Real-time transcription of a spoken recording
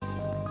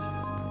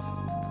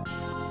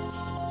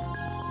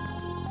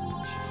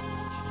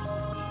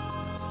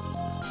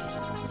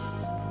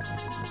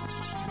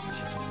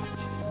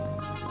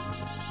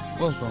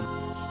Welcome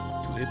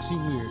to Ipsy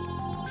Weird.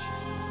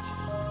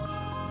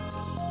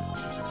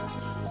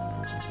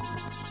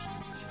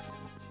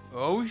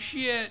 Oh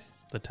shit!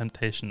 The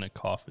temptation to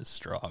cough is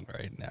strong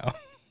right now.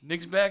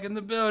 Nick's back in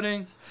the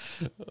building.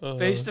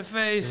 Face to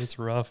face. It's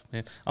rough,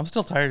 man. I'm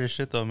still tired as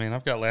shit though, man.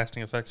 I've got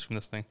lasting effects from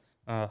this thing.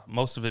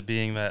 Most of it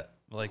being that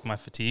like my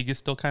fatigue is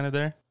still kind of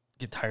there.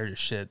 Get tired as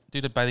shit.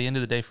 Dude, by the end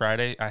of the day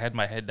Friday, I had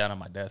my head down on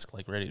my desk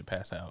like ready to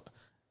pass out.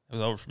 It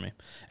was over for me.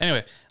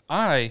 Anyway,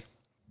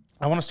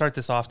 I want to start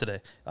this off today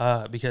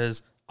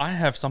because I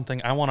have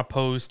something I want to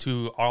pose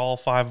to all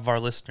 5 of our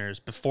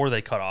listeners before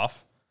they cut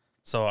off.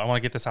 So I want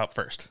to get this out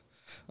first.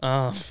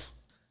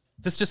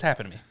 This just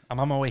happened to me. I'm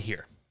on my way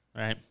here,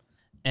 right?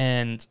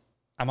 And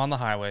I'm on the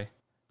highway,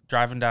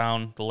 driving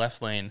down the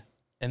left lane,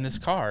 and this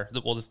car,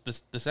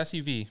 this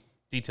SUV,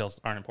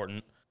 details aren't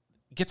important,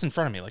 gets in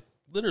front of me, like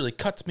literally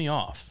cuts me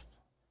off,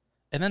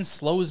 and then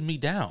slows me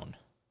down,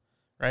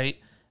 right?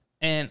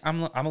 And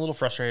I'm a little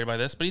frustrated by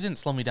this, but he didn't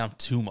slow me down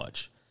too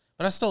much.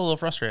 But I was still a little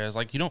frustrated. I was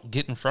like, you don't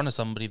get in front of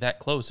somebody that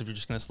close if you're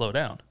just going to slow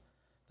down.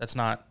 That's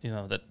not,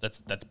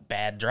 that's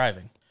bad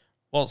driving.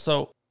 Well,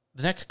 so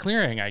the next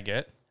clearing I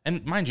get,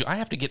 and mind you, I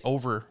have to get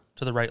over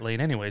to the right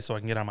lane anyway so I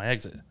can get on my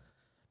exit.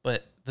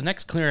 But the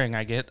next clearing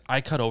I get,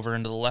 I cut over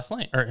into the left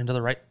lane, or into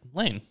the right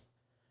lane.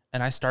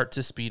 And I start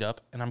to speed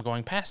up, and I'm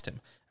going past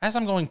him. As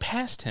I'm going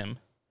past him,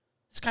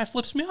 this guy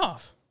flips me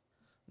off.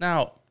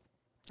 Now,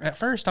 at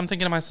first, I'm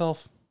thinking to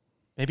myself,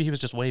 maybe he was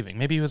just waving.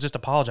 Maybe he was just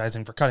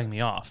apologizing for cutting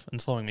me off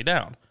and slowing me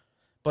down.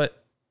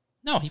 But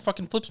no, he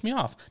fucking flips me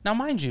off. Now,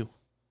 mind you,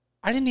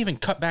 I didn't even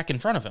cut back in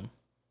front of him,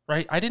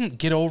 right? I didn't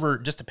get over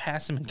just to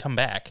pass him and come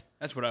back.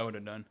 That's what I would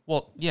have done.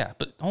 Well, yeah,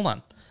 but hold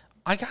on.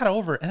 I got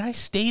over and I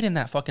stayed in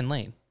that fucking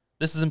lane.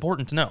 This is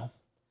important to know.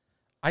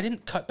 I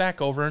didn't cut back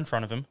over in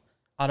front of him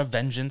out of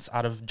vengeance,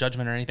 out of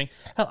judgment or anything.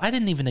 Hell, I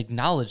didn't even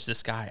acknowledge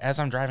this guy as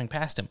I'm driving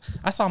past him.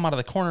 I saw him out of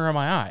the corner of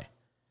my eye.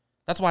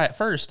 That's why at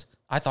first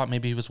I thought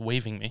maybe he was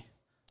waving me.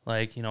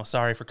 Like,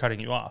 sorry for cutting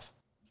you off.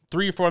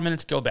 3 or 4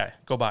 minutes go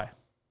by.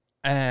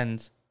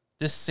 And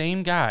this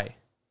same guy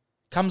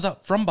comes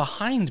up from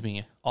behind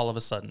me all of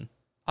a sudden,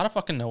 out of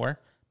fucking nowhere,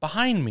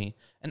 behind me.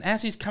 And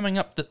as he's coming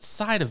up the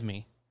side of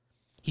me,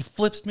 he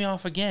flips me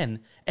off again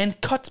and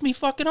cuts me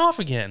fucking off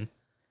again.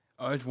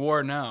 Oh, it's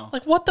war now.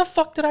 Like, what the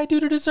fuck did I do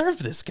to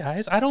deserve this,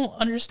 guys? I don't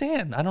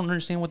understand. I don't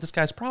understand what this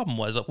guy's problem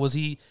was. Was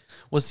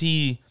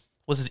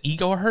his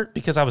ego hurt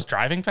because I was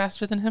driving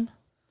faster than him?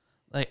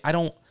 Like,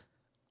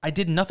 I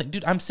did nothing.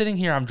 Dude, I'm sitting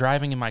here, I'm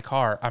driving in my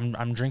car,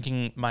 I'm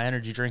drinking my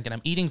energy drink, and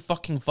I'm eating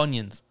fucking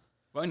Funyuns.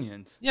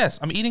 Funyuns? Yes,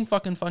 I'm eating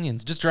fucking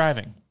Funyuns, just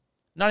driving.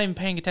 Not even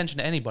paying attention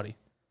to anybody.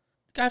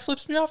 The guy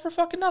flips me off for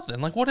fucking nothing.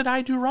 Like, what did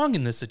I do wrong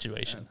in this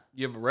situation?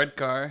 You have a red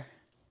car,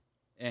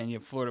 and you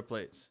have Florida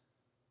plates.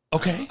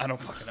 Okay. I don't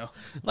fucking know.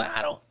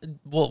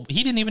 Well,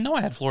 he didn't even know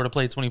I had Florida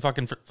plates when he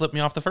fucking flipped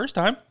me off the first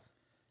time.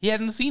 He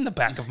hadn't seen the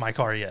back of my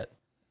car yet.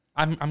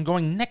 I'm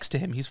going next to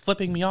him. He's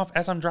flipping me off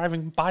as I'm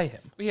driving by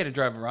him. We had to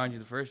drive around you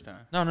the first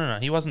time. No.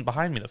 He wasn't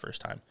behind me the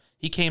first time.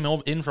 He came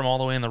in from all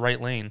the way in the right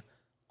lane,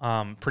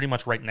 pretty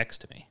much right next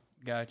to me.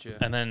 Gotcha.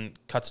 And then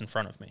cuts in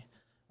front of me.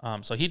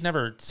 So he'd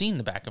never seen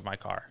the back of my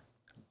car.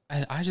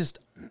 And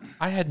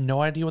I had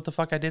no idea what the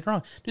fuck I did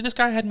wrong. Dude, this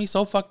guy had me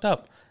so fucked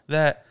up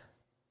that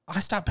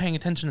I stopped paying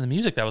attention to the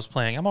music that was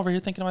playing. I'm over here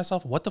thinking to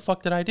myself, what the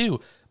fuck did I do?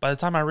 By the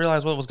time I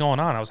realized what was going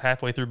on, I was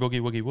halfway through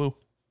Boogie Woogie Woo.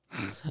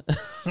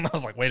 And I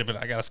was like, wait a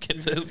minute, I gotta skip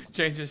this.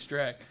 Change this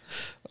track.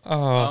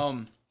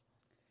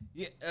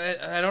 Yeah,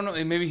 I don't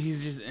know. Maybe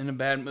he's just in a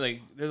bad,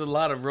 there's a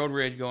lot of road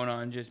rage going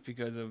on just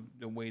because of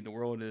the way the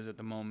world is at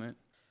the moment.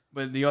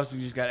 But he also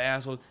just got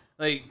assholes.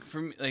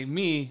 For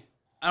me,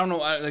 I don't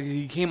know.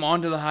 He came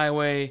onto the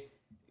highway,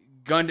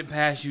 gunned it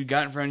past you,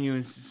 got in front of you,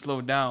 and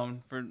slowed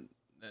down.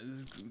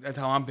 That's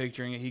how I'm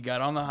picturing it. He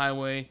got on the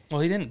highway.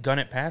 Well, he didn't gun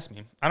it past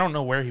me. I don't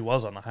know where he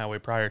was on the highway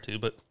prior to,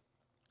 but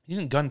he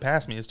didn't gun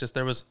past me. It's just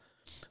there was.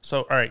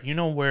 So, all right, you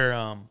know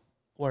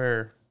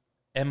where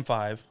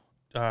M5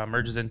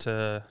 merges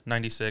into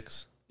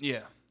 96?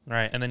 Yeah.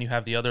 Right, and then you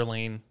have the other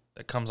lane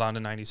that comes onto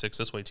 96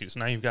 this way too. So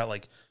now you've got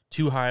like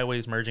 2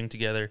 highways merging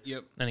together.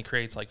 Yep. And it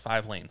creates like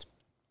 5 lanes.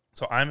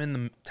 So I'm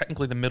in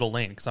technically the middle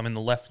lane because I'm in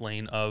the left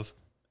lane of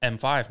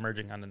M5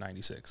 merging onto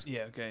 96.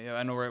 Yeah. Okay. Yeah,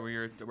 I know right where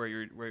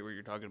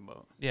you're talking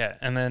about. Yeah,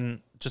 and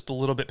then just a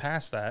little bit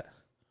past that,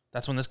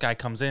 that's when this guy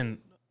comes in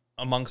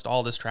amongst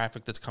all this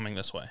traffic that's coming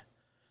this way.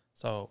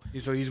 So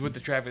he's with the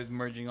traffic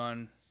merging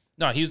on.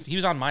 No, he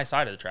was on my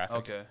side of the traffic.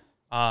 Okay.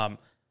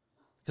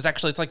 Because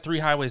actually it's like 3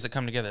 highways that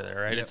come together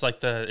there, right?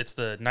 Yep. It's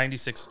the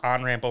 96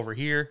 on ramp over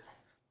here,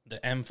 the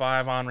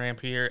M5 on ramp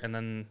here, and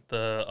then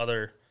the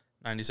other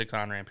 96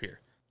 on ramp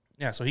here.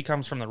 Yeah, so he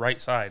comes from the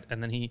right side,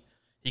 and then he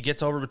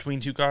gets over between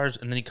 2 cars,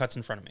 and then he cuts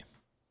in front of me.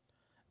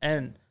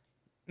 And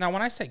now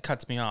when I say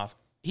cuts me off,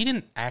 he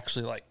didn't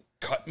actually like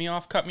cut me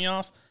off,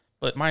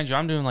 but mind you,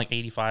 I'm doing like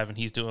 85 and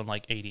he's doing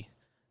like 80,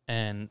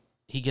 and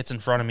he gets in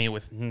front of me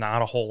with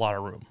not a whole lot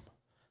of room.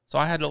 So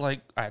I had to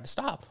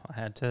stop. I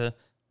had to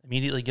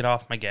immediately get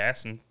off my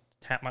gas and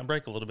tap my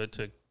brake a little bit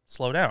to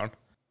slow down.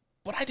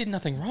 But I did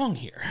nothing wrong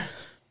here.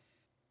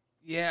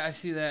 Yeah, I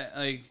see that.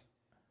 Like,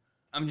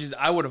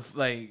 I would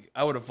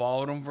have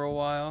followed him for a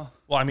while.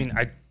 Well, I mean,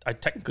 I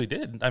technically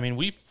did. I mean,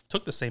 we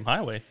took the same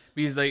highway.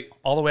 Because, like,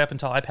 all the way up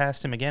until I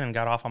passed him again and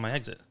got off on my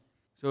exit.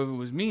 So if it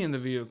was me in the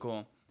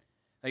vehicle,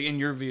 like in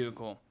your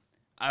vehicle,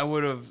 I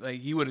would have, like,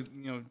 he would have,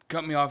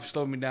 cut me off,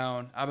 slowed me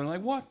down. I've been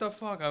like, what the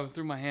fuck? I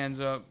threw my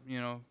hands up,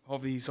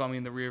 hopefully he saw me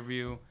in the rear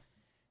view.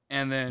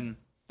 And then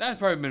that's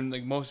probably been,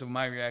 like, most of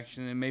my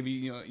reaction. And maybe,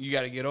 you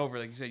got to get over,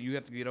 like you said, you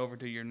have to get over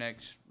to your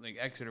next, like,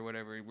 exit or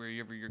whatever,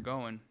 wherever you're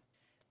going.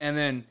 And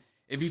then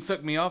if he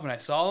flicked me off and I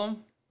saw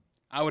him,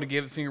 I would have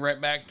given the finger right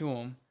back to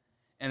him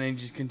and then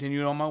just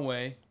continued on my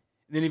way.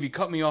 And then if he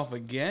cut me off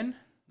again,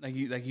 like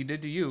he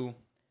did to you,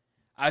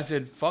 I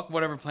said, fuck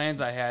whatever plans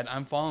I had.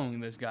 I'm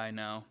following this guy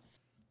now.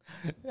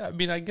 Yeah, I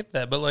mean, I get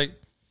that, but, like,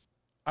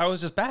 I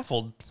was just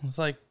baffled. It's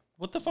like,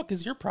 what the fuck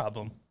is your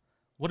problem?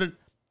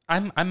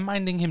 I'm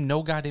minding him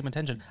no goddamn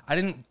attention. I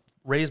didn't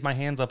raise my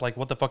hands up like,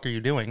 what the fuck are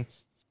you doing?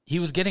 He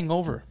was getting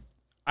over.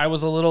 I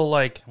was a little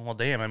like, well,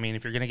 damn, I mean,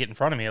 if you're going to get in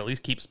front of me, at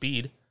least keep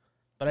speed.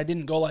 But I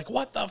didn't go like,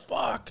 what the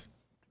fuck?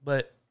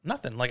 But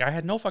nothing. Like, I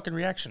had no fucking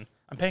reaction.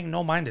 I'm paying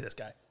no mind to this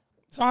guy.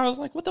 So I was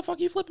like, what the fuck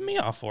are you flipping me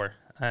off for?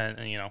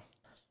 And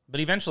but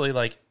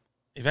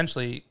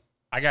eventually,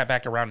 I got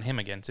back around him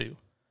again, too.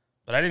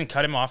 But I didn't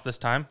cut him off this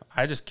time.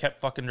 I just kept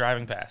fucking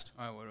driving past.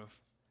 I would have.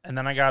 And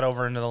then I got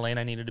over into the lane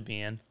I needed to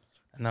be in.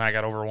 And then I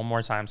got over one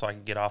more time so I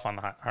could get off on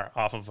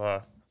off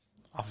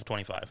of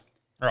 25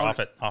 or off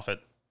at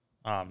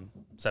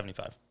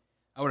 75.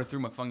 I would have threw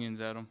my Funyuns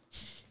at him.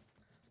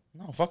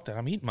 No, fuck that.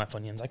 I'm eating my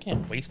Funyuns. I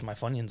can't waste my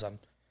Funyuns on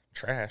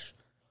trash.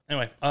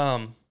 Anyway,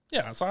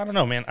 yeah. So I don't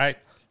know, man.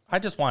 I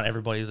just want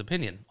everybody's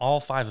opinion. All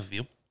 5 of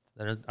you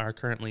that are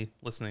currently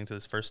listening to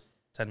this first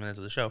 10 minutes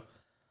of the show.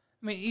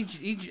 I mean,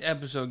 each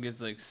episode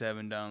gets like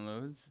 7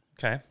 downloads.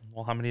 Okay.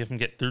 Well, how many of them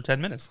get through 10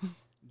 minutes?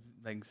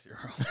 Like 0.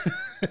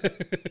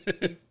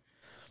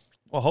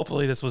 Well,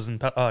 hopefully this was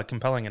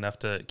compelling enough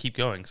to keep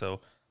going.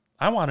 So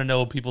I want to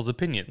know people's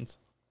opinions.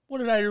 What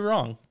did I do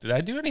wrong? Did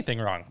I do anything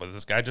wrong? Was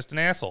this guy just an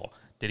asshole?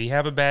 Did he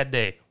have a bad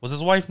day? Was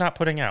his wife not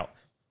putting out?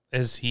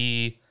 Did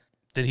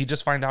he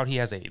just find out he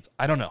has AIDS?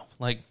 I don't know.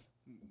 Like,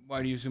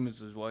 why do you assume it's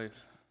his wife?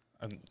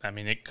 I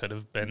mean, it could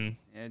have been.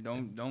 Yeah,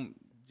 don't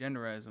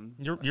genderize him.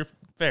 You're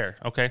fair.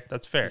 Okay,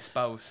 that's fair.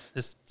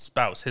 His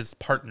spouse, his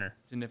partner,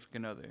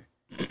 significant other.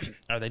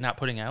 Are they not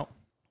putting out?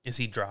 Is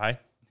he dry?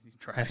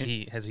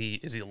 Is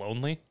he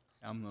lonely?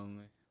 I'm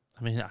lonely.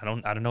 I mean, I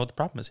don't know what the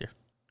problem is here.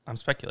 I'm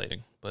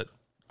speculating, but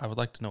I would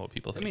like to know what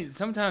people think. I mean,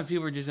 sometimes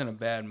people are just in a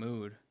bad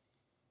mood.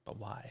 But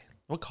why?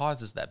 What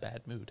causes that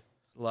bad mood?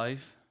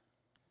 Life.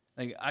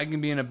 Like, I can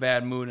be in a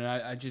bad mood and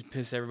I just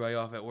piss everybody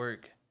off at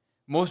work.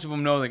 Most of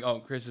them know, like, oh,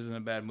 Chris is in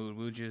a bad mood.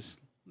 We'll just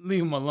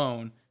leave him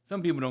alone.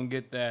 Some people don't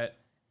get that.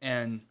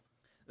 And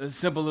a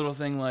simple little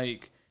thing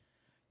like,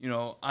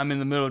 I'm in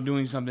the middle of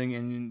doing something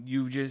and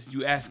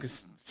you ask a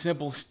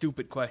simple,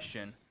 stupid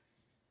question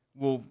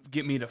will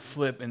get me to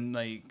flip and,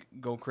 like,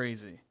 go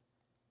crazy.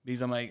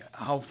 Because I'm like,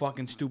 how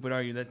fucking stupid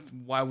are you?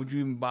 Why would you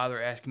even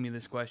bother asking me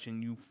this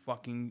question, you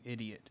fucking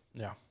idiot?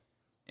 Yeah.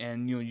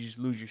 And, you just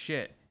lose your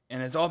shit.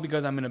 And it's all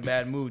because I'm in a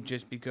bad mood,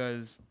 just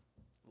because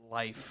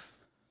life.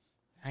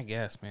 I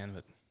guess, man,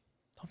 but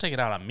don't take it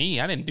out on me.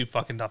 I didn't do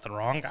fucking nothing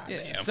wrong. God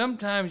damn.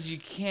 Sometimes you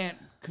can't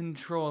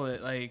control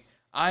it. Like,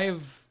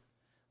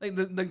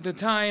 the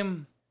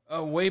time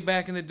way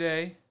back in the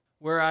day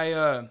where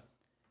I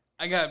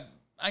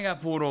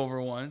got pulled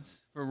over once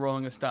for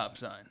rolling a stop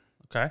sign.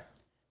 Okay.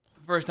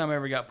 First time I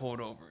ever got pulled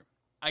over.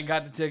 I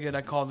got the ticket.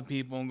 I called the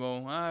people and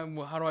go,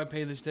 how do I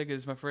pay this ticket?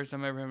 It's my first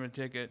time ever having a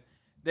ticket.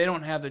 They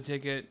don't have the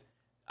ticket.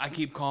 I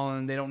keep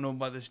calling. They don't know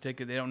about this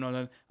ticket. They don't know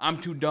that.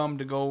 I'm too dumb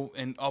to go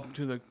and up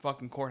to the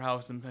fucking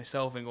courthouse and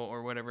myself and go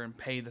or whatever and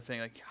pay the thing.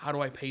 Like, how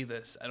do I pay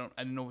this? I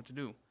didn't know what to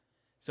do.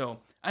 So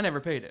I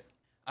never paid it.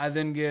 I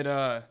then get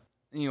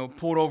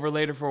pulled over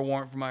later for a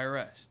warrant for my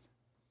arrest.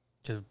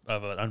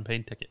 Of an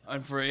unpaid ticket.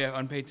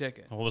 Unpaid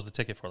ticket. What was the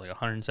ticket for? Like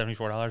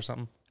 $174 or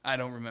something? I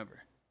don't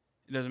remember.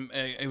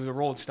 It was a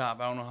rolled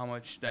stop. I don't know how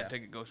much that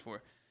ticket goes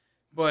for.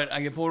 But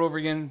I get pulled over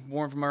again,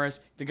 warrant for my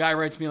arrest. The guy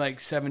writes me like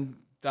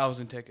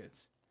 7,000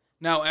 tickets.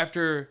 Now,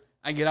 after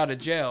I get out of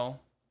jail,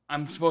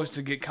 I'm supposed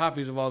to get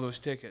copies of all those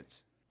tickets.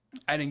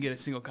 I didn't get a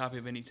single copy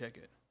of any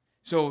ticket.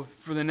 So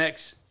for the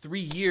next 3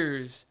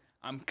 years,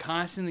 I'm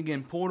constantly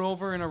getting pulled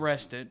over and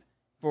arrested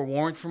for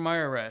warrant for my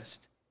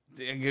arrest.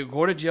 I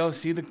go to jail,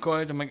 see the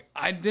court. I'm like,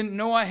 I didn't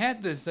know I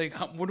had this. Like,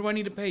 what do I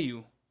need to pay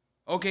you?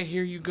 Okay,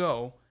 here you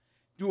go.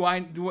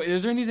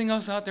 Is there anything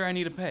else out there I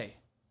need to pay?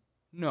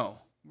 No.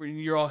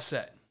 You're all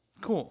set.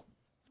 Cool.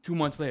 2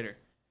 months later,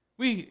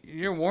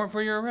 your warrant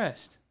for your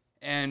arrest.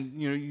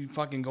 And, you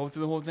fucking go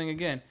through the whole thing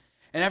again.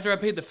 And after I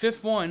paid the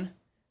 5th one,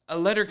 a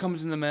letter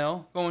comes in the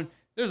mail going,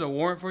 there's a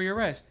warrant for your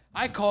arrest.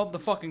 I called the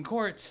fucking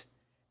courts,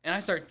 and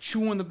I start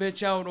chewing the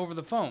bitch out over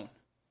the phone.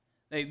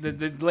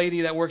 The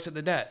lady that works at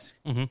the desk.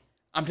 Mm-hmm.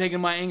 I'm taking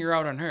my anger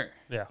out on her.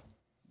 Yeah.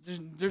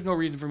 There's no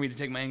reason for me to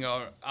take my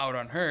anger out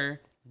on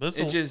her.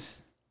 It's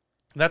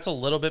That's a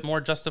little bit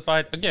more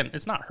justified. Again,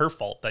 it's not her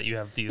fault that you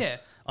have these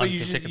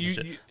unpaid tickets and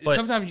shit. But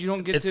sometimes you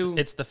don't get to...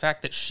 It's the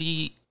fact that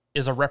she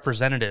is a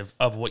representative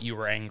of what you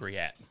were angry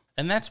at.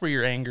 And that's where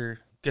your anger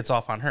gets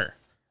off on her,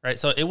 right?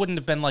 So it wouldn't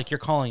have been like you're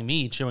calling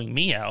me, chewing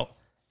me out.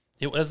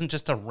 It wasn't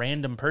just a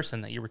random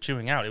person that you were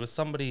chewing out. It was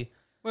somebody...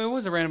 Well, it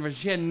was a random person.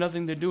 She had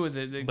nothing to do with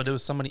it. But it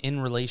was somebody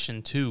in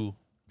relation to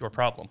your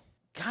problem.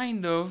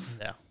 Kind of.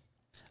 Yeah.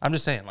 I'm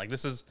just saying, like,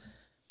 this is...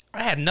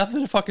 I had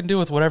nothing to fucking do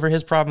with whatever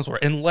his problems were,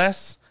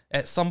 unless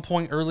at some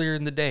point earlier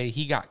in the day,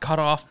 he got cut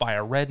off by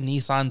a red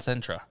Nissan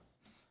Sentra.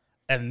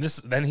 And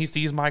then he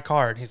sees my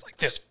car, and he's like,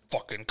 this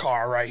fucking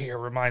car right here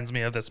reminds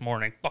me of this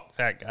morning. Fuck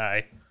that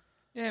guy.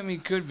 Yeah, I mean,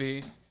 could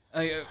be.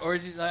 Or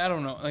just, I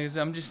don't know. Like I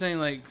said, I'm just saying,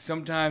 like,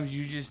 sometimes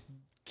you just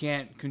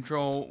can't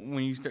control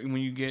when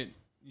you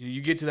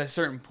get to that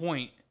certain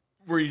point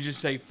where you just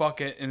say, fuck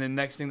it, and the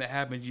next thing that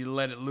happens, you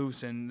let it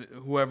loose, and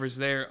whoever's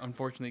there,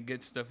 unfortunately,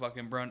 gets the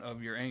fucking brunt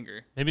of your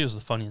anger. Maybe it was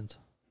the Funyuns.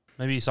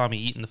 Maybe he saw me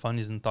eating the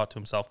Funyuns and thought to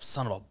himself,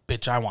 son of a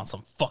bitch, I want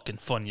some fucking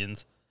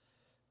Funyuns.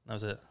 That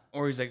was it.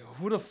 Or he's like,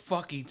 who the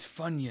fuck eats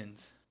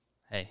Funyuns?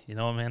 Hey, you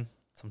know what, man?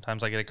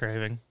 Sometimes I get a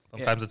craving.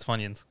 Sometimes it's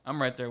Funyuns.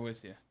 I'm right there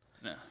with you.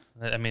 No.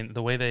 I mean,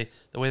 the way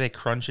they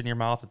crunch in your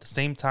mouth, at the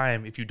same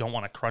time, if you don't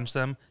want to crunch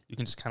them, you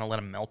can just kind of let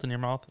them melt in your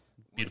mouth.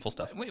 Beautiful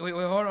stuff. Wait,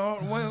 hold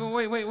on.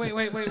 Wait.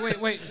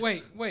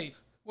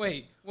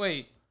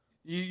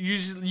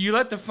 You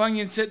let the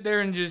Funyun sit there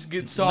and just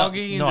get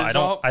soggy and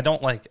dissolve? I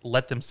don't like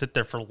let them sit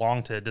there for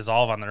long to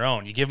dissolve on their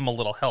own. You give them a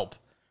little help,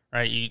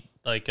 right? You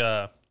like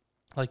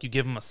you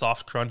give them a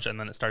soft crunch and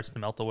then it starts to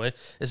melt away.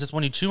 It's just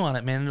when you chew on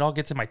it, man, it all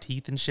gets in my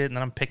teeth and shit, and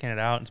then I'm picking it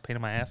out and it's a pain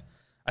in my ass.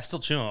 I still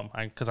chew them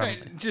because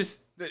I'm just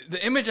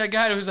the image I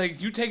got. It was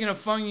like you taking a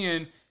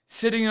Funyun,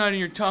 sitting on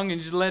your tongue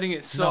and just letting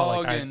it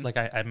sog.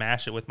 I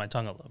mash it with my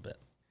tongue a little bit.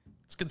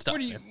 It's good stuff,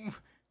 man.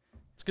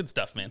 It's good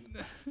stuff, man.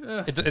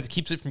 It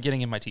keeps it from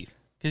getting in my teeth.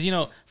 Because,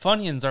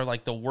 Funyuns are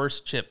like the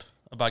worst chip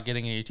about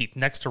getting in your teeth,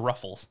 next to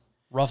Ruffles.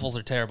 Ruffles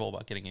are terrible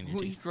about getting in your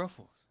teeth. Who eats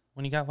Ruffles?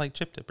 When you got, like,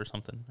 chip dip or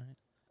something, right?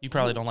 You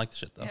probably don't like the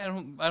shit, though.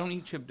 Yeah, I don't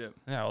eat chip dip.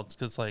 Yeah, well, it's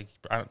because, like,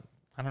 I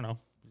don't know.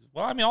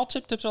 Well, I mean, all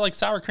chip dips are, like,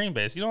 sour cream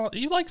based.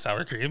 You like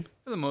sour cream.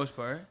 For the most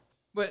part.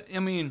 But, I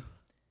mean,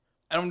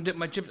 I don't dip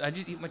my chips. I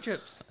just eat my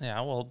chips. Yeah,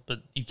 well,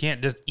 but you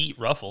can't just eat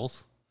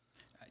Ruffles.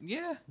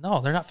 Yeah. No,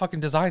 they're not fucking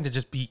designed to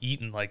just be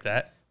eaten like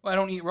that. Well, I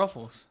don't eat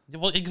Ruffles.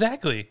 Well,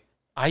 exactly.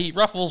 I eat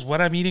Ruffles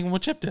when I'm eating them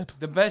with chip dip.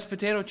 The best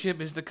potato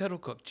chip is the Kettle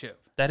Cook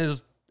chip. That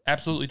is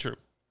absolutely true.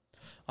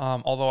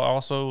 Although I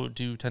also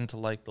do tend to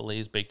like the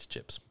Lay's baked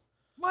chips.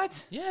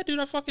 What? Yeah, dude,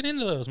 I'm fucking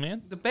into those,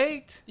 man. The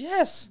baked?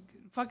 Yes.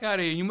 Fuck out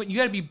of here. You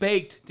got to be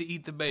baked to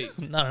eat the baked.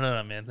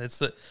 No, man. It's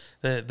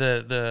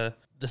the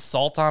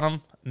salt on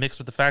them mixed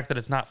with the fact that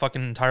it's not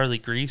fucking entirely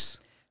grease.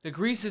 The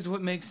grease is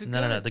what makes it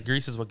good. No. The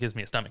grease is what gives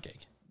me a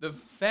stomachache. The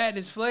fat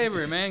is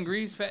flavor, man.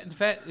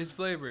 Fat is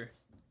flavor.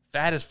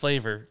 Fat is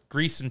flavor.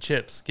 Grease and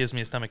chips gives me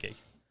a stomachache.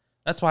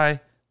 That's why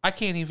I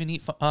can't even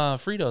eat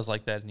Fritos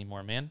like that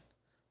anymore, man.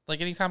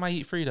 Like, anytime I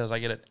eat Fritos, I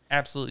get an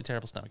absolutely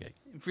terrible stomachache.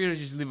 Fritos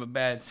just leave a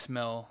bad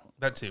smell.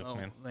 That too,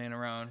 man. Laying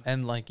around.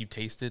 And, like, you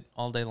taste it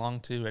all day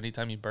long, too.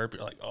 Anytime you burp,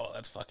 you're like, oh,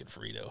 that's fucking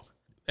Frito.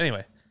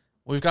 Anyway,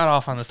 we've got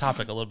off on this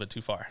topic a little bit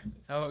too far.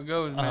 That's how it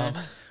goes, man.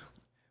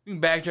 We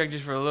can backtrack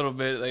just for a little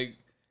bit. Like,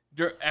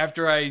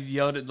 after I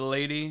yelled at the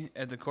lady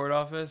at the court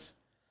office,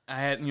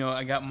 I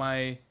got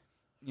my,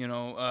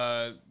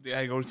 I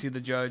go to see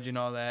the judge and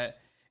all that.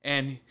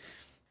 And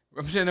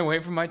I'm sitting there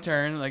waiting for my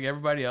turn, like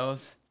everybody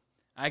else.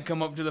 I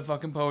come up to the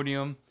fucking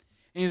podium,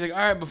 and he's like, all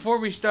right, before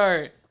we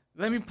start,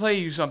 let me play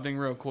you something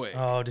real quick.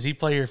 Oh, did he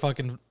play your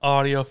fucking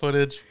audio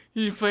footage?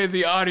 He played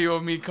the audio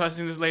of me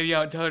cussing this lady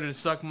out, telling her to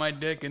suck my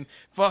dick, and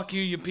fuck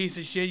you piece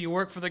of shit. You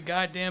work for the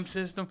goddamn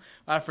system.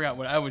 I forgot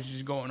what I was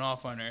just going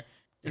off on her.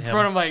 In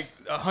front of like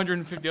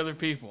 150 other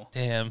people.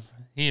 Damn,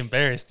 he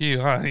embarrassed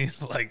you, huh?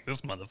 He's like,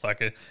 this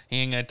motherfucker. He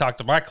ain't gonna talk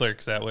to my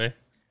clerks that way.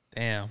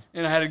 Damn.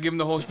 And I had to give him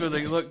the whole spiel.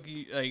 Like,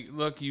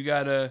 look, you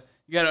gotta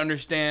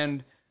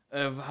understand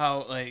of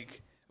how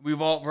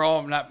we're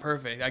all not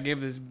perfect. I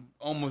gave this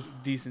almost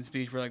decent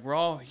speech. We're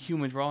all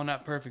humans. We're all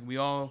not perfect. We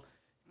all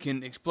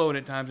can explode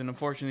at times, and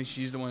unfortunately,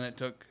 she's the one that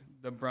took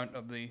the brunt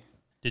of the.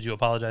 Did you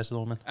apologize to the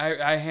woman?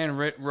 I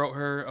wrote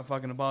her a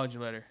fucking apology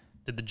letter.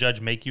 Did the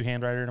judge make you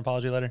handwrite her an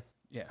apology letter?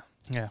 Yeah.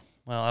 Yeah.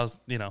 Well, I was,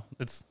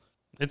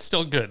 it's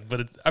still good,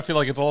 but I feel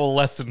like it's a little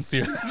less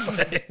sincere.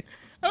 I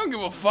don't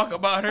give a fuck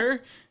about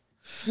her.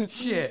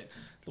 Shit.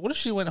 What if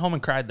she went home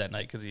and cried that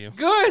night because of you?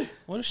 Good.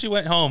 What if she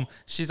went home,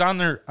 she's on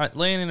there,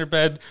 laying in her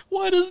bed,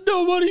 why does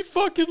nobody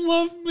fucking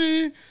love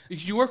me?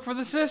 Because you work for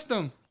the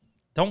system.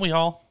 Don't we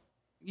all?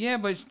 Yeah,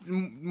 but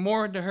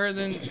more to her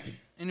than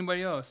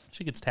anybody else.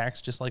 She gets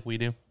taxed just like we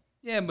do.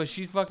 Yeah, but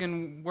she's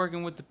fucking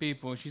working with the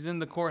people. She's in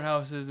the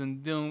courthouses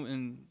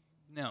and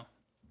no.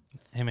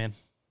 Hey, man.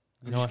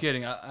 I'm just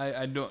kidding.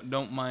 I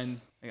don't mind.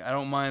 I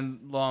don't mind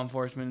law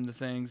enforcement and the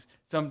things.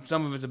 Some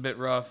of it's a bit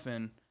rough,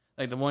 and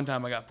like the one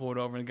time I got pulled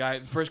over, and the guy,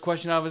 first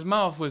question out of his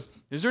mouth was,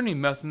 "Is there any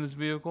meth in this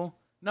vehicle?"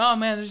 No,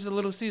 man. There's just a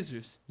Little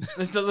Caesars.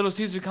 This the Little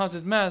Caesar counts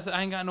as meth.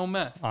 I ain't got no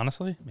meth.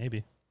 Honestly,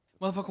 maybe.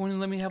 Motherfucker wouldn't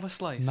let me have a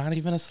slice. Not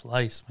even a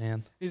slice,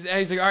 man. He's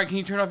like, all right, can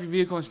you turn off your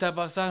vehicle and step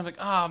outside? I'm like,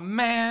 oh,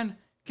 man.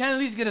 Can I at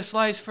least get a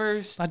slice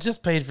first? I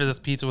just paid for this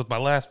pizza with my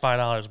last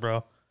 $5,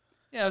 bro.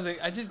 Yeah, I was like,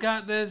 I just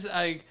got this.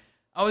 I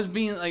was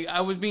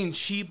being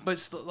cheap but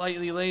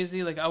slightly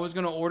lazy. Like I was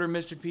gonna order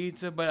Mr.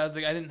 Pizza, but I was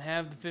like, I didn't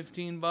have the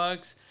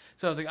 $15,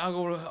 so I was like, I'll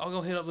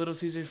go hit up Little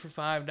Caesars for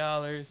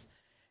 $5.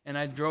 And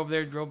I drove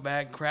there, drove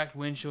back, cracked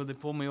windshield. They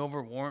pulled me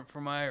over, warrant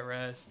for my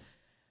arrest.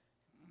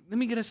 Let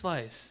me get a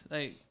slice,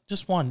 like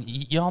just one.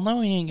 Y'all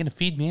know he ain't gonna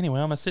feed me anyway.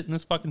 I'm gonna sit in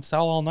this fucking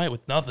cell all night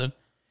with nothing.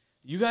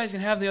 You guys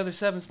can have the other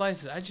 7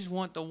 slices. I just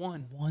want the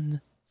one.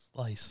 One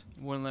slice.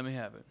 Wouldn't let me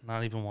have it.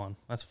 Not even one.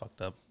 That's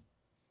fucked up.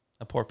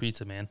 A poor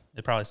pizza, man.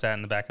 It probably sat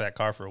in the back of that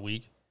car for a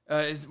week.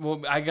 I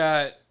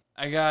got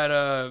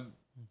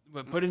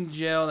put in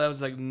jail. That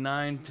was like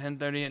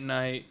 10:30 at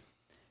night.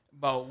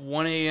 About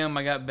 1 a.m.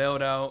 I got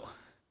bailed out,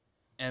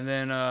 and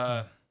then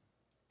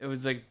it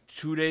was like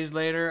 2 days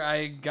later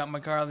I got my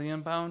car out of the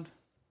impound.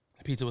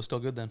 The pizza was still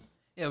good then.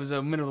 Yeah, it was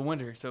the middle of the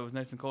winter, so it was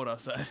nice and cold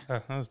outside.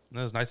 That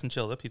was nice and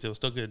chill. That pizza was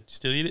still good. You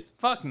still eat it?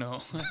 Fuck no.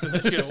 Throw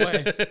that shit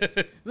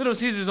away. Little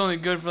Caesar's only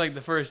good for like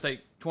the first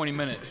 20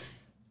 minutes.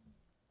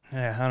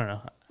 Yeah, I don't know.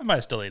 I might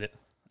have still ate it.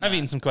 I've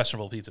eaten some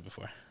questionable pizza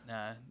before.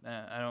 Nah,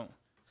 I don't.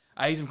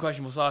 I ate some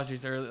questionable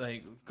sausages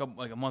early,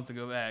 a month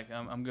ago back.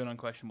 I'm good on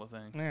questionable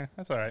things. Yeah,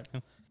 that's all right.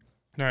 All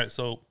right,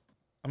 so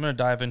I'm gonna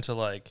dive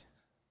into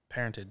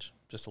parentage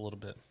just a little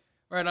bit.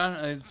 Right on.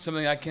 It's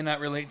something I cannot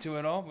relate to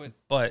at all,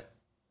 but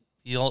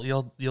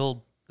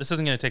you'll. This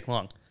isn't gonna take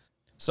long.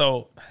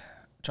 So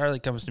Charlie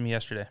comes to me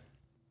yesterday.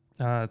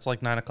 It's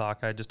like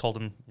 9:00. I just told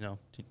him,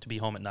 to be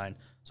home at 9.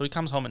 So he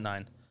comes home at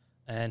 9,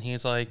 and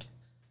he's like.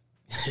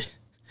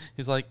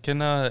 He's like,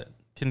 can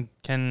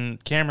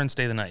Cameron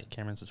stay the night?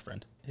 Cameron's his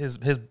friend.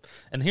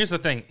 And here's the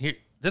thing.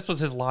 This was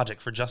his logic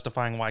for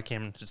justifying why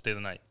Cameron should stay the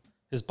night.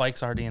 His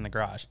bike's already in the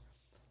garage.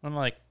 I'm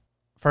like,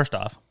 first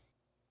off,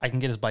 I can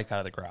get his bike out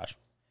of the garage.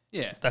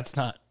 Yeah, that's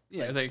not.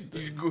 Yeah, it's like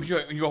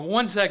you go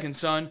 1 second,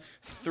 son.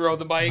 Throw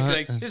the bike.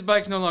 Like his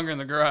bike's no longer in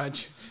the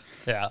garage.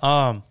 Yeah.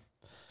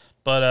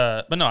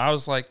 But no, I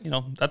was like,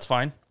 that's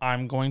fine.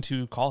 I'm going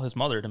to call his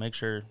mother to make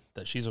sure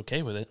that she's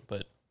okay with it.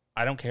 But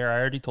I don't care. I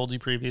already told you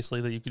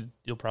previously that you can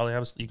probably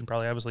have a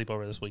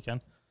sleepover this weekend.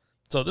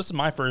 So this is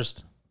my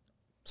first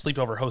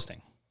sleepover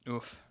hosting.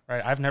 Oof.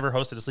 Right? I've never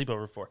hosted a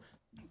sleepover before.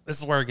 This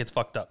is where it gets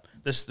fucked up.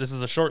 This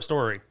is a short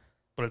story,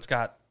 but it's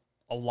got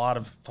a lot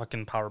of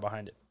fucking power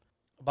behind it.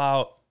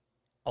 About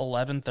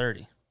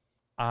 11:30,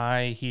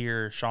 I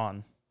hear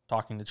Sean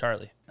talking to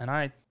Charlie, and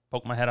I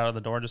poke my head out of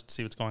the door just to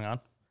see what's going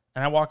on.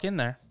 And I walk in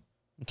there,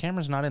 and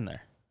Cameron's not in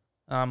there.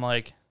 And I'm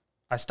like,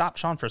 I stopped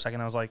Sean for a second.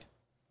 I was like,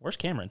 where's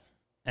Cameron?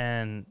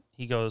 And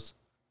he goes,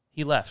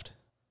 he left.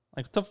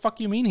 Like, what the fuck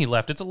you mean he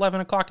left? It's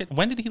 11 o'clock.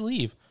 When did he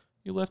leave?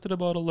 He left at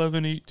about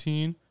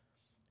 11:18. And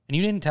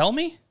you didn't tell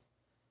me?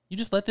 You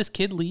just let this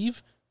kid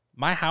leave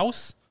my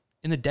house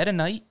in the dead of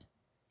night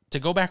to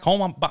go back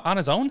home on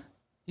his own?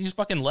 He just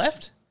fucking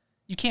left?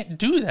 You can't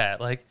do that.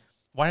 Like,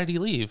 why did he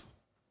leave?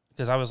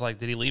 Because I was like,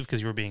 did he leave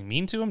because you were being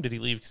mean to him? Did he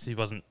leave because he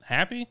wasn't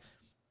happy?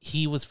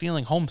 He was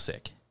feeling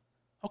homesick.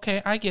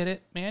 Okay, I get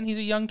it, man. He's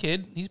a young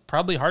kid. He's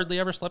probably hardly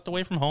ever slept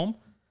away from home.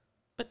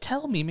 But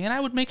tell me, man, I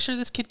would make sure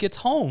this kid gets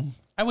home.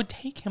 I would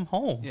take him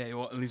home. Yeah, you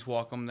will at least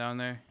walk him down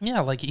there. Yeah,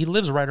 like he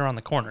lives right around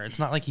the corner. It's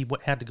not like he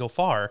had to go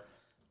far.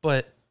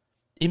 But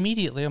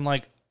immediately I'm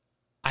like,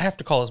 I have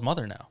to call his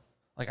mother now.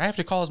 Like, I have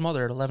to call his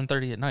mother at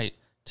 11:30 at night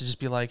to just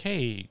be like,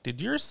 hey, did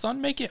your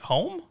son make it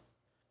home?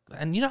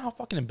 And you know how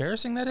fucking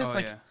embarrassing that is?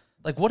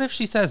 Like, what if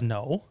she says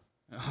no?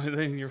 Oh,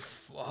 then you're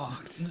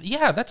fucked.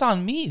 Yeah, that's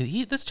on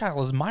me. This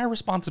child is my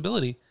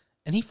responsibility.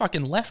 And he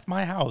fucking left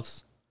my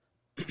house.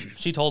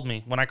 She told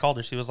me when I called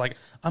her, she was like,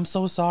 I'm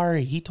so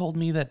sorry. He told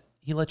me that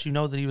he let you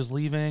know that he was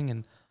leaving.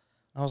 And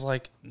I was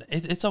like,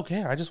 it's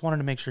okay. I just wanted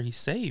to make sure he's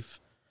safe.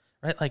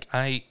 Right? Like,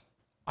 I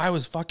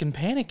was fucking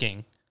panicking.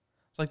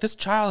 It's like, this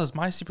child is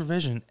my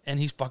supervision and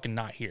he's fucking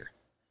not here.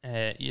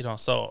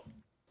 So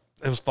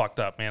it was fucked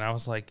up, man. I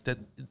was like,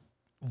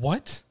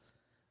 what?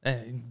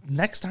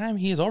 Next time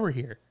he is over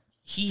here,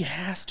 he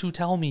has to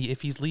tell me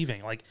if he's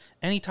leaving. Like,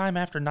 anytime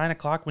after 9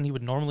 o'clock when he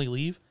would normally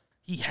leave,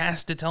 he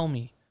has to tell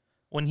me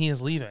when he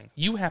is leaving.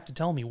 You have to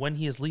tell me when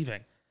he is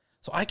leaving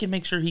so I can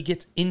make sure he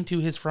gets into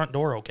his front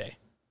door okay.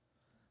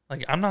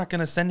 Like, I'm not going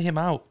to send him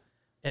out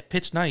at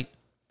pitch night.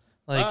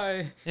 Like,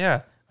 bye.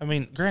 Yeah. I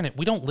mean, granted,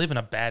 we don't live in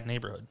a bad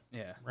neighborhood.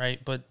 Yeah.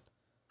 Right? But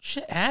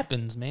shit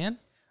happens, man.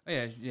 Oh,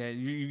 yeah.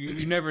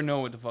 You never know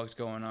what the fuck's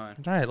going on.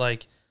 Right.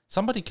 Like,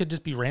 somebody could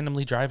just be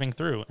randomly driving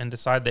through and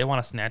decide they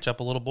want to snatch up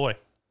a little boy.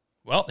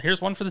 Well,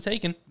 here's one for the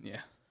taking.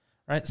 Yeah.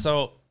 Right?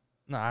 So,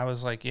 no, I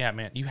was like, yeah,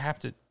 man, you have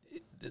to...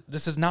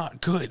 This is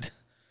not good.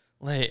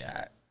 Like,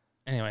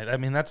 anyway, I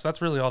mean,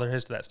 that's really all there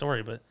is to that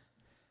story, but...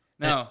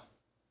 Now,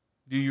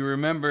 do you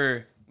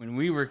remember when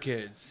we were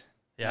kids?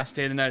 Yeah. I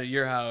stayed the night at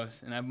your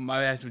house, and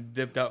my ass was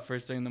dipped out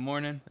first thing in the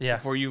morning. Yeah.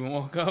 Before you even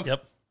woke up.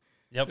 Yep.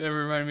 That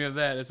reminded me of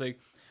that. It's like,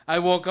 I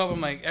woke up, I'm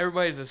like,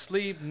 everybody's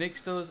asleep. Nick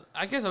still is...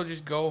 I guess I'll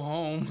just go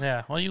home.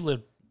 Yeah, well, you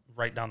lived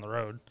right down the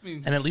road.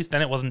 mean, And at least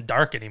then it wasn't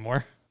dark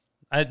anymore.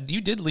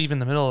 You did leave in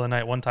the middle of the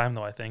night one time,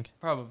 though, I think.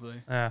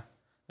 Probably. Yeah. I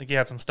think you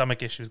had some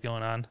stomach issues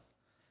going on.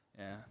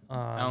 Yeah.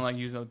 I don't like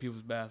using other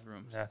people's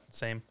bathrooms. Yeah,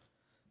 same.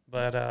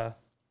 But,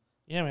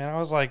 yeah, man, I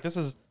was like, this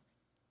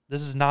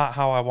is not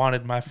how I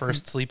wanted my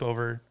first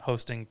sleepover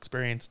hosting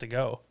experience to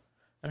go.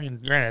 I mean,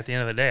 granted, at the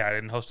end of the day, I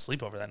didn't host a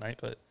sleepover that night,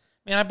 but,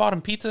 man, I bought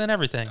him pizza and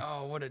everything.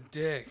 Oh, what a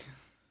dick.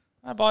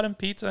 I bought him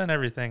pizza and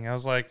everything. I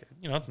was like,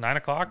 it's 9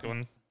 o'clock,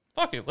 and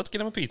fuck it, let's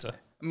get him a pizza.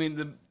 I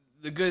mean,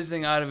 the good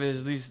thing out of it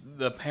is at least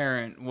the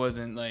parent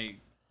wasn't, like...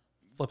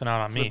 Flipping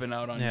out on me. Flipping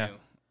out on you.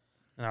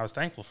 And I was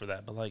thankful for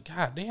that. But, like,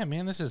 god damn,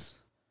 man, this is...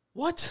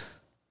 What?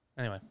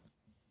 Anyway.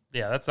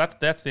 Yeah, that's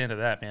the end of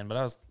that, man.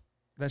 But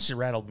that shit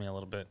rattled me a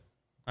little bit.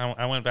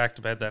 I went back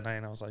to bed that night,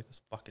 and I was like,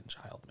 this fucking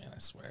child, man, I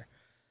swear.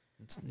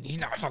 He's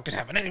not fucking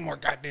having any more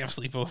goddamn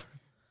sleepover.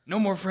 No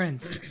more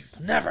friends.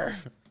 Never.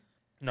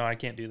 No, I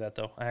can't do that,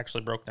 though. I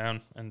actually broke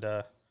down, and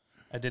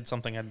I did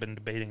something I'd been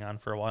debating on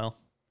for a while.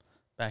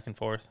 Back and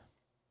forth.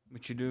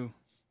 What you do?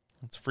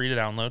 It's free to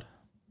download.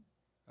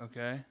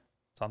 Okay.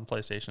 It's on the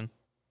PlayStation.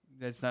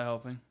 That's not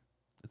helping.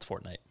 It's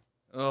Fortnite.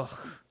 Ugh.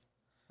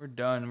 We're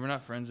done. We're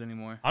not friends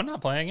anymore. I'm not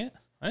playing it.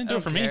 I didn't do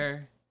it for me.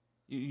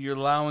 You're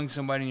allowing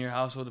somebody in your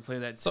household to play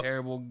that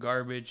terrible,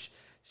 garbage,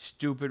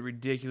 stupid,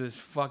 ridiculous,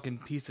 fucking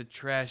piece of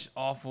trash,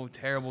 awful,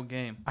 terrible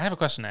game. I have a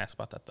question to ask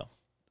about that, though.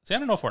 See, I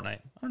don't know Fortnite.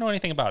 I don't know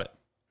anything about it.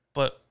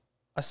 But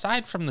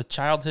aside from the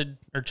childhood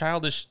or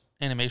childish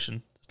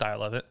animation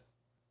style of it,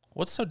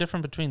 what's so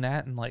different between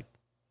that and, like,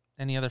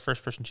 any other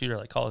first-person shooter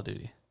like Call of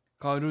Duty?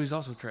 Call of Duty's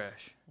also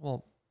trash.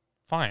 Well,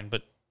 fine,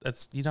 but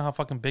you know how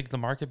fucking big the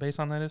market base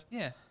on that is?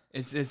 Yeah.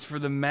 It's for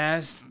the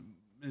mass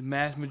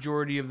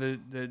majority of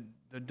the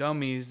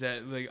dummies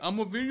that, like, I'm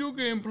a video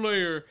game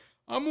player.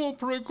 I'm going to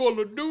play Call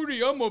of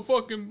Duty. I'm a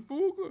fucking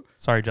booger.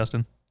 Sorry,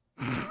 Justin.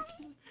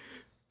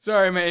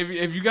 Sorry, man.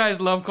 If you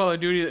guys love Call of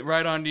Duty,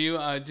 right on to you.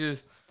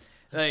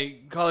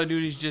 Like, Call of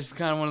Duty's just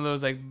kind of one of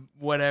those, like,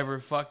 whatever,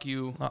 fuck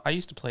you. I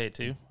used to play it,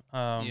 too.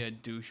 Yeah,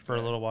 douche. For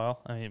a little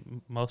while. I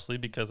mean, mostly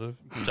because of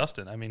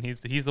Justin. I mean, he's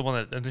the one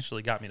that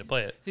initially got me to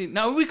play it. See,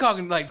 now are we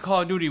talking, like,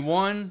 Call of Duty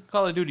 1,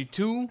 Call of Duty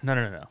 2?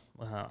 No.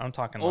 I'm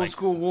talking Old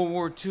school World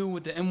War II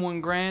with the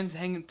M1 Grands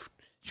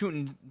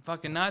shooting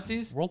fucking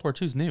Nazis? World War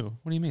II's new.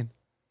 What do you mean?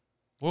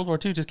 World War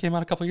II just came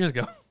out a couple years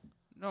ago.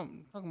 No,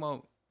 I'm talking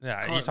about...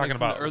 Yeah, you're talking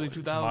about... the early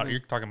 2000s. You're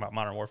talking about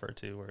Modern Warfare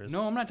 2, whereas...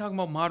 No, I'm not talking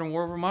about Modern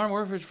Warfare. Modern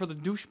Warfare is for the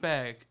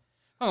douchebag.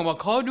 I'm talking about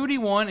Call of Duty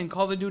 1 and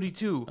Call of Duty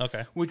 2.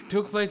 Okay. Which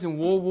took place in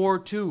World War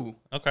II.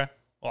 Okay.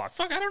 Well,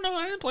 I don't know.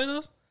 I didn't play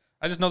those.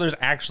 I just know there's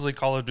actually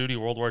Call of Duty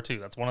World War II.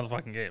 That's one of the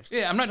fucking games.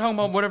 Yeah, I'm not talking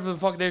about whatever the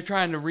fuck they're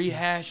trying to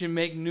rehash and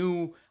make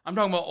new. I'm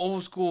talking about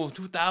old school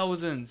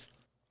 2000s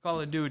Call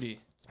of Duty.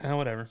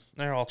 Whatever.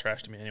 They're all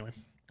trash to me anyway.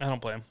 I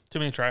don't play them. Too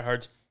many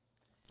tryhards.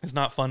 It's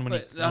not fun when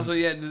but also,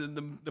 yeah,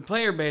 the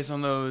player base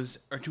on those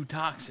are too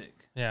toxic.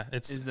 Yeah,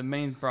 is the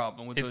main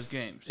problem with those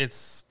games.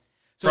 It's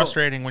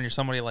frustrating when you're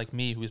somebody like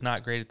me who's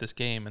not great at this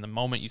game, and the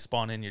moment you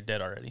spawn in, you're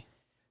dead already.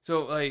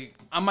 So, like,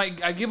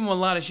 I give them a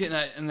lot of shit,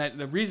 and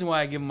the reason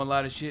why I give them a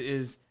lot of shit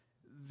is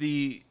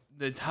the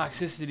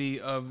toxicity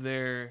of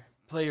their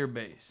player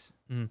base.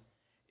 Mm.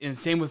 And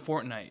same with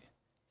Fortnite.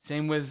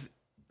 Same with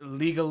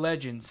League of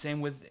Legends.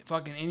 Same with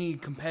fucking any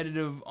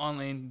competitive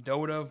online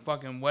Dota,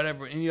 fucking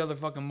whatever, any other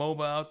fucking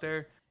MOBA out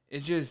there.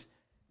 It's just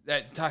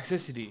that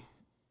toxicity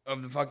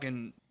of the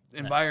fucking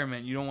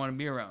environment you don't want to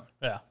be around.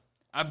 Yeah.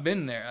 I've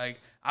been there. Like,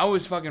 I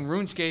was fucking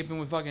RuneScaping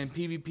with fucking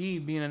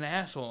PvP being an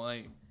asshole.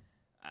 Like,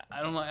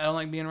 I don't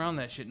like being around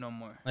that shit no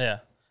more. Yeah.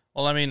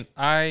 Well, I mean,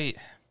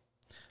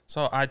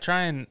 so I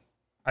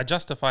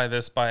justify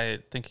this by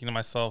thinking to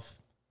myself,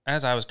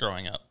 as I was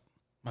growing up,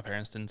 my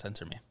parents didn't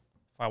censor me.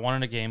 If I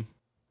wanted a game,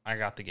 I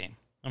got the game.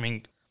 I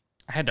mean,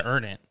 I had to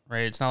earn it,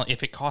 right? It's not,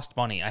 if it cost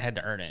money, I had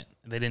to earn it.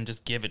 They didn't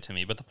just give it to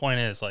me. But the point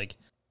is, like,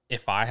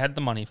 if I had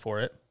the money for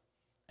it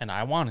and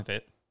I wanted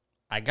it,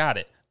 I got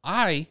it.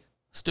 I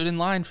stood in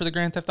line for the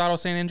Grand Theft Auto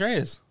San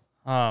Andreas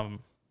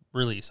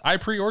release. I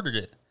pre-ordered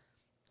it.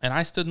 And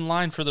I stood in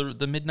line for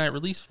the midnight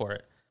release for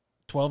it.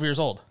 12 years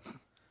old.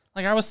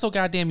 Like, I was so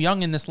goddamn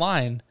young in this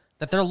line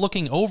that they're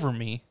looking over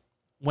me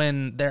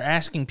when they're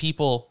asking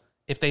people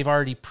if they've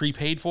already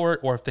prepaid for it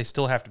or if they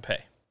still have to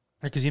pay.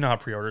 Because you know how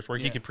pre-orders work.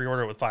 Yeah. You could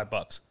pre-order it with $5.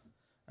 All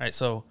right,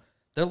 so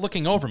they're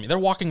looking over me. They're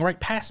walking right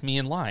past me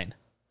in line.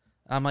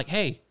 I'm like,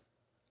 hey,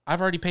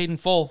 I've already paid in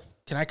full.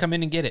 Can I come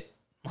in and get it?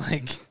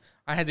 Like,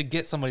 I had to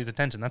get somebody's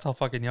attention. That's how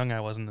fucking young I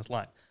was in this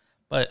line.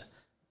 But,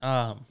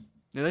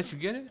 they let you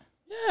get it?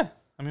 Yeah.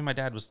 I mean, my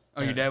dad was...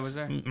 Oh, your dad was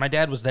there? My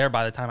dad was there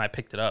by the time I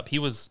picked it up. He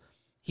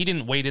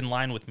didn't wait in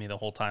line with me the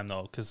whole time,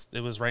 though, because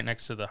it was right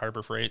next to the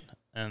Harbor Freight.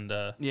 And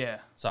yeah.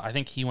 So I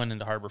think he went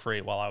into Harbor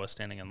Freight while I was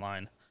standing in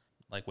line,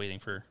 like, waiting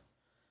for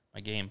my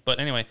game. But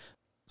anyway,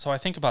 so I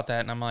think about that,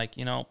 and I'm like,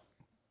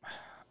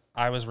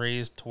 I was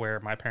raised to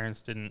where my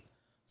parents didn't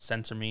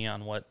censor me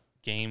on what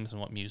games and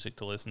what music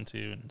to listen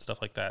to and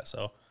stuff like that.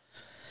 So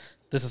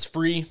this is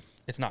free.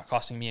 It's not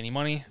costing me any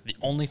money. The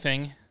only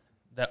thing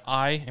that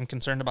I am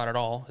concerned about at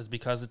all is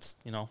because it's,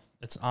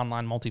 It's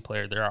online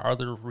multiplayer. There are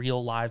other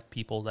real live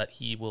people that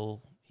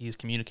he's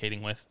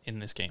communicating with in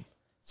this game.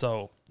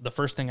 So the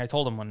first thing I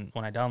told him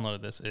when I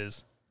downloaded this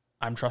is,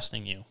 I'm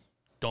trusting you.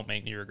 Don't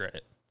make me regret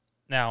it.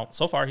 Now,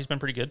 so far, he's been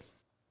pretty good.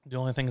 The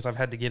only things I've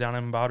had to get on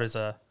him about is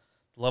a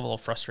level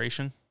of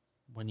frustration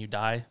when you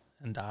die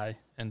and die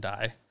and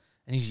die.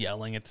 And he's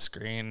yelling at the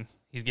screen.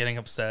 He's getting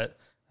upset.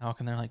 How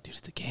can they're like, dude,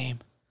 it's a game.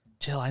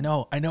 Chill. I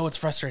know it's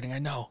frustrating. I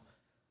know.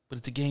 But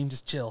it's a game.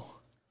 Just chill.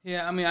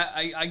 Yeah, I mean,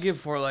 I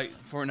give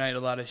Fortnite a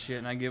lot of shit,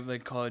 and I give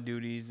like Call of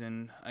Duties,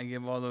 and I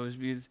give all those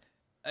because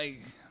I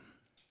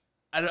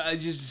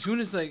just as soon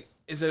as like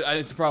it's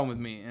a problem with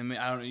me. I mean,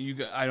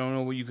 I don't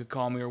know what you could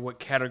call me or what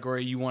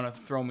category you want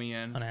to throw me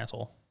in. An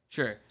asshole.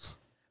 Sure,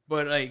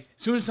 but like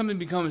as soon as something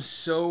becomes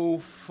so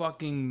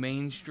fucking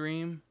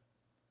mainstream,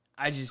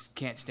 I just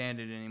can't stand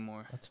it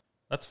anymore.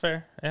 That's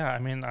fair. Yeah, I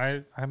mean,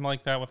 I'm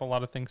like that with a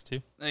lot of things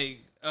too. Like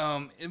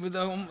with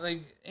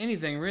like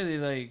anything really,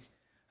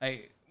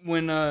 like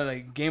when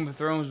like Game of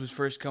Thrones was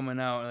first coming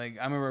out, like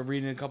I remember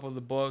reading a couple of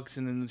the books,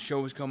 and then the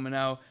show was coming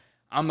out.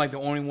 I'm like the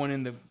only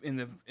one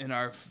in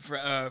our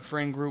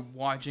friend group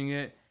watching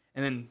it,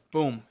 and then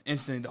boom,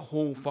 instantly the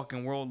whole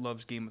fucking world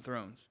loves Game of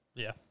Thrones.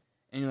 Yeah,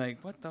 and you're like,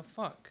 what the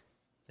fuck?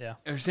 Yeah.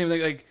 Or same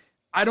like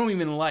I don't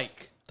even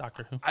like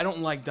Doctor Who. I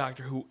don't like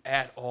Doctor Who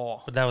at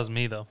all. But that was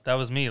me though. That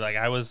was me. Like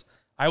I was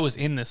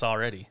in this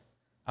already.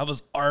 I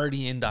was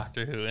already in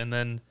Doctor Who, and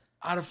then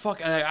out of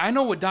fuck, I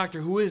know what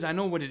Doctor Who is. I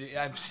know what it is.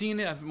 I've seen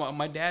it.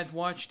 My dad's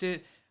watched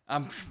it.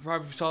 I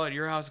probably saw it at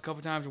your house a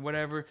couple times or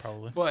whatever.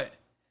 Probably. But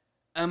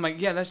I'm like,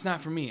 yeah, that's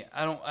not for me.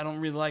 I don't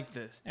really like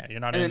this. Yeah, you're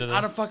not and into then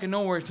out of fucking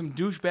nowhere, some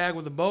douchebag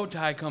with a bow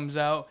tie comes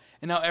out,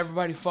 and now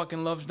everybody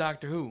fucking loves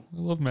Doctor Who. I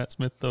love Matt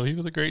Smith though. He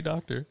was a great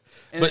doctor.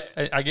 And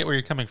but I get where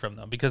you're coming from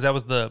though, because that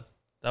was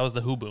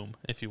the Who boom,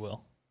 if you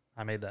will.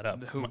 I made that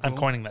up. I'm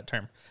coining that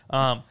term.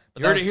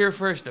 You heard it here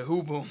first, the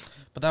Who boom.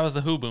 But that was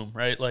the Who boom,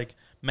 right? Like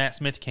Matt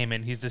Smith came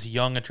in. He's this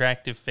young,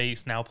 attractive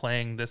face now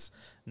playing this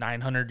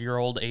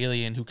 900-year-old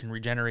alien who can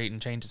regenerate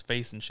and change his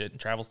face and shit and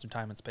travels through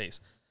time and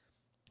space.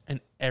 And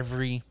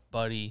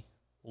everybody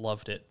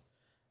loved it.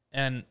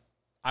 And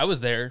I was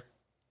there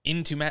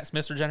into Matt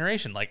Smith's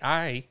regeneration. Like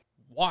I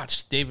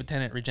watched David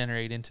Tennant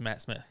regenerate into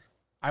Matt Smith.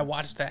 I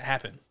watched that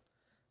happen.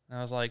 And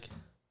I was like,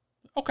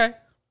 okay,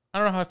 I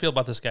don't know how I feel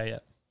about this guy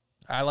yet.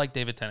 I like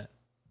David Tennant.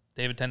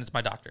 David Tennant's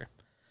my doctor.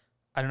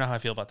 I don't know how I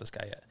feel about this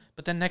guy yet.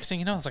 But then next thing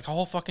you know, it's like a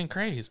whole fucking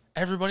craze.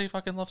 Everybody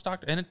fucking loves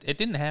Doctor. And it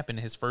didn't happen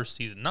in his first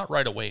season. Not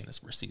right away in his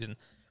first season.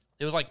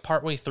 It was like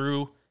partway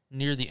through,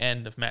 near the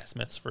end of Matt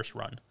Smith's first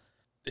run.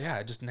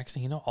 Yeah, just next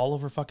thing you know, all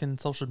over fucking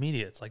social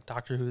media, it's like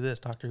Doctor Who this,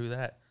 Doctor Who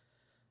that.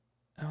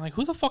 And I'm like,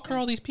 who the fuck are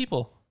all these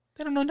people?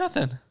 They don't know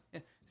nothing. Yeah.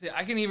 See,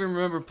 I can even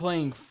remember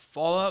playing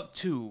Fallout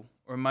 2,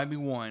 or it might be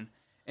 1,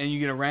 and you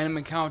get a random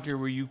encounter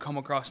where you come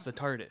across the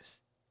TARDIS.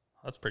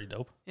 That's pretty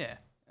dope. Yeah.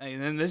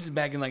 And then this is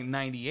back in like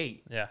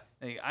 98. Yeah.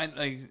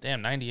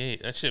 Damn,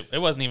 98. That shit, it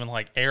wasn't even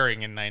like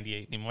airing in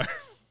 98 anymore.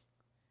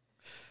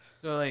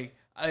 So like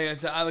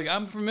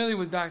I'm familiar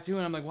with Doctor Who,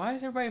 and I'm like, why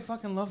does everybody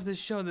fucking love this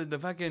show? The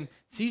fucking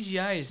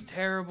CGI is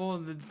terrible.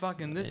 The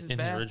fucking this is bad. In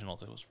the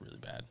originals, it was really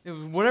bad. It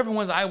was, whatever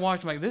ones I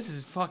watched, I'm like, this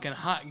is fucking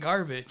hot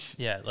garbage.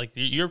 Yeah, like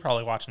you're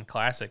probably watching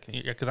Classic,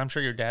 because I'm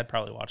sure your dad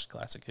probably watched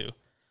Classic Who.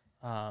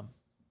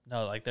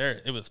 No, like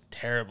it was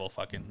terrible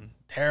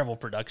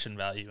production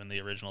value in the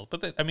originals.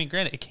 But I mean,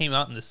 granted, it came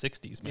out in the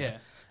 60s, man. Yeah.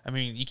 I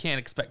mean, you can't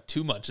expect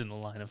too much in the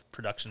line of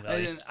production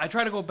value. And I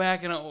try to go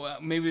back, and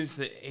maybe it's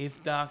the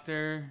 8th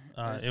Doctor.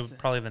 It was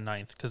probably the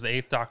 9th, because the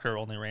 8th Doctor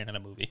only ran in a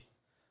movie.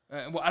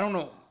 Well, I don't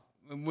know.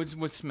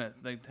 What's Smith?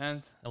 Like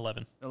 10th?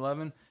 11.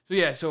 11? So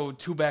yeah, so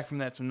 2 back from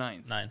that, so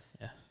 9th. 9,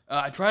 yeah.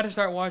 I try to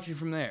start watching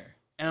from there,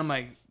 and I'm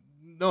like,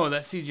 no,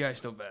 that CGI is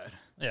still bad.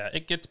 Yeah,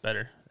 it gets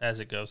better as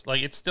it goes.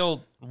 Like, it's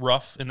still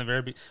rough in the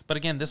very beginning. But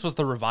again, this was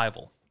the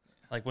revival.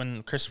 Like,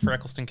 when Christopher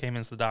Eccleston came in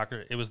as the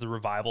Doctor, it was the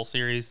revival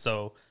series,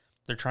 so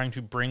they're trying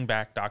to bring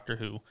back Doctor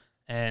Who.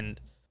 And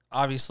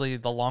obviously,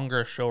 the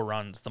longer a show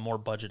runs, the more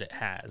budget it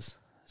has.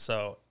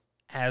 So,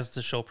 as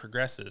the show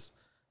progresses,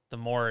 the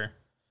more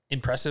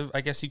impressive,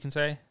 I guess you can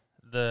say,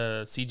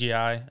 the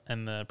CGI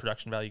and the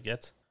production value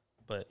gets.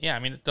 But, yeah, I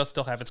mean, it does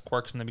still have its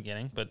quirks in the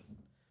beginning, but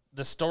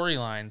the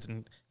storylines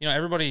and,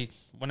 everybody,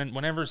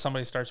 whenever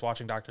somebody starts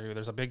watching Doctor Who,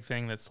 there's a big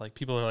thing that's like,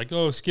 people are like,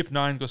 oh, skip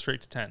 9, go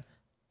straight to 10.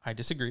 I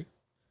disagree.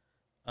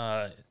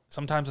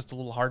 Sometimes it's a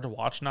little hard to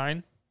watch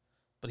 9,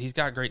 but he's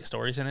got great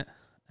stories in it,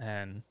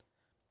 and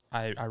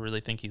I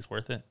really think he's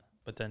worth it.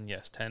 But then,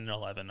 yes, 10 and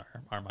 11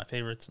 are my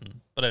favorites,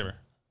 and whatever.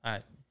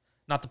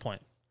 Not the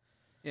point.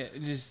 Yeah,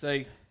 just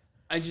like,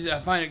 I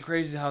find it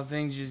crazy how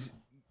things just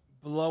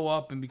blow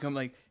up and become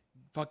like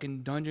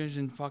fucking Dungeons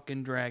and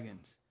fucking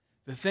Dragons.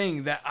 The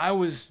thing that I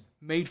was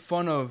made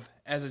fun of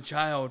as a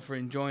child for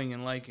enjoying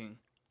and liking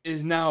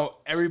is now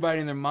everybody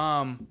and their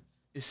mom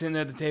is sitting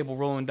at the table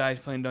rolling dice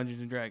playing Dungeons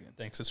and Dragons.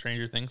 Thanks to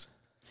Stranger Things.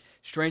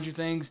 Stranger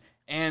Things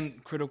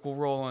and Critical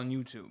Role on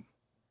YouTube.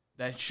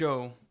 That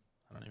show.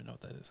 I don't even know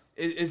what that is.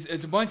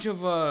 It's a bunch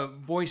of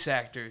voice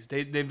actors.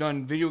 They've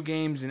done video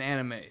games and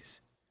animes,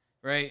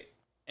 right?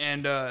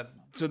 And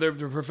So they're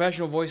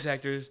professional voice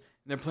actors.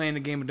 And they're playing the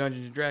game of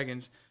Dungeons and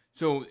Dragons.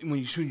 So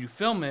soon you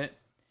film it,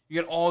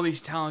 you get all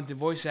these talented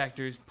voice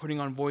actors putting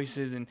on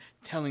voices and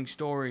telling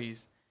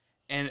stories,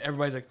 and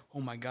everybody's like,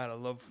 "Oh my god,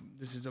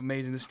 this is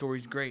amazing. This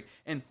story's great."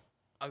 And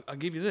I'll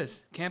give you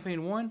this: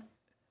 campaign 1,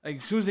 like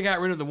as soon as they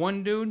got rid of the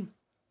one dude,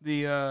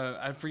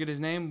 I forget his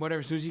name, whatever.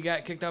 As soon as he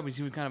got kicked out, because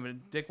he was kind of a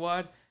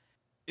dickwad,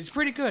 it's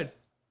pretty good.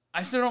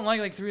 I still don't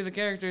like 3 of the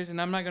characters,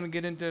 and I'm not gonna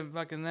get into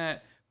fucking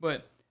that,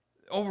 but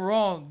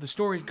overall the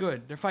story's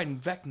good. They're fighting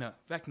Vecna,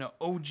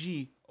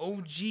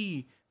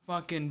 OG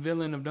fucking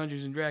villain of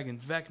Dungeons and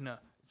Dragons, Vecna.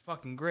 It's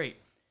fucking great.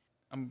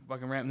 I'm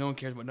fucking rant. No one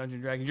cares about Dungeons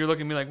and Dragons. You're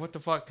looking at me like, what the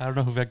fuck? I don't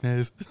know who Vecna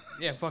is.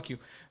 Yeah, fuck you.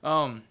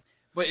 But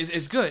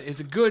it's good. It's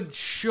a good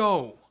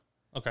show.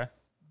 Okay.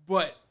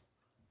 But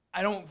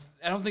I don't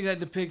think that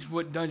depicts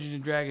what Dungeons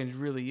and Dragons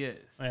really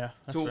is. Yeah,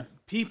 that's so fair.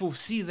 people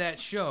see that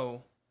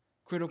show,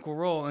 Critical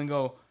Role, and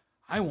go,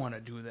 I want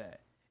to do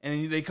that.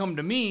 And then they come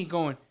to me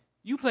going,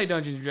 you play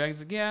Dungeons and Dragons?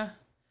 Like, yeah.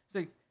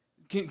 It's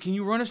like, can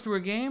you run us through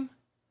a game?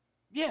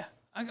 Yeah,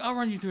 I'll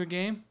run you through a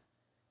game.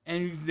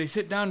 And they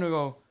sit down and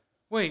go,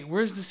 wait,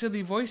 where's the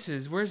silly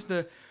voices?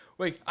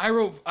 Wait, I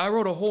wrote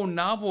a whole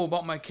novel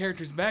about my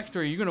character's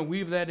backstory. You're gonna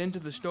weave that into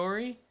the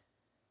story?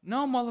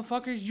 No,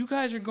 motherfuckers, you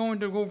guys are going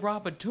to go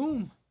rob a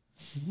tomb.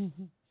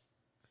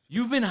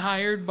 You've been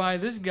hired by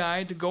this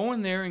guy to go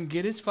in there and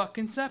get his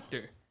fucking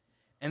scepter.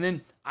 And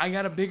then I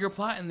got a bigger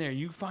plot in there.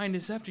 You find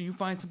his scepter, you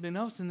find something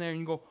else in there, and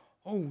you go,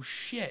 oh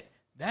shit,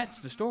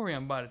 that's the story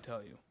I'm about to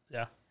tell you.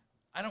 Yeah.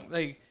 I don't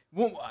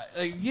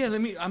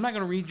I'm not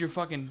gonna read your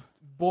fucking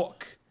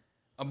book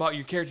about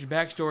your character's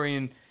backstory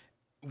and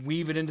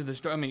weave it into the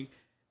story. I mean,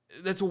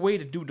 that's a way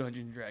to do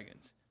Dungeons and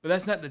Dragons, but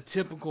that's not the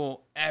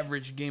typical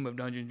average game of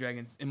Dungeons and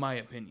Dragons, in my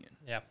opinion.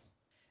 Yeah.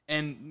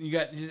 And you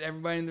got just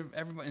everybody.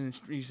 And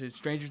you said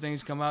Stranger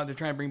Things come out. They're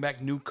trying to bring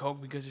back New Coke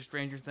because of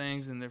Stranger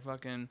Things, and they're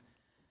fucking.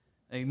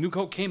 Like, New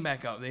Coke came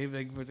back out. They was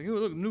like, oh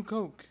look, New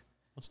Coke.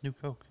 What's New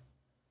Coke?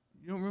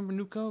 You don't remember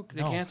New Coke?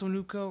 They No. canceled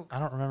New Coke. I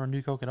don't remember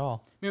New Coke at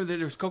all. Remember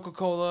there was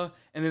Coca-Cola,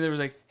 and then there was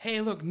like,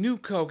 hey, look, New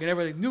Coke. And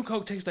everybody like, New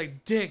Coke tastes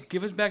like dick.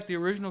 Give us back the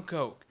original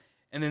Coke.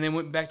 And then they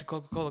went back to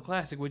Coca-Cola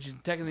Classic, which is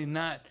technically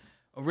not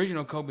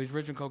original Coke, because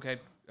original Coke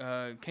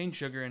had cane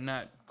sugar and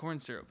not corn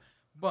syrup.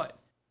 But,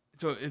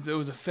 so it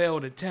was a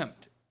failed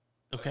attempt.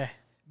 Okay.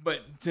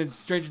 But since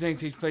Stranger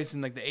Things takes place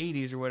in like the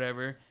 80s or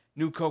whatever,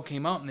 New Coke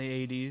came out in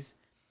the 80s.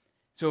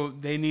 So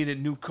they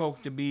needed New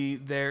Coke to be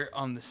there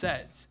on the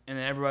sets. And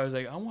then everybody was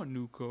like, I want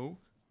New Coke.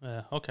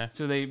 Yeah, okay.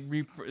 So they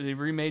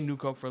remade New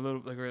Coke for a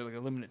little, like a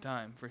limited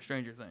time for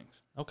Stranger Things.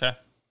 Okay.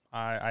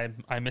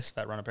 I missed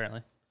that run,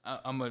 apparently.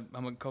 I'm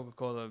a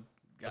Coca-Cola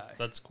guy.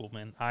 That's cool,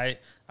 man. I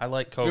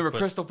like Coke. Remember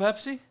Crystal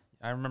Pepsi?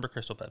 I remember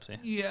Crystal Pepsi.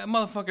 Yeah,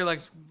 motherfucker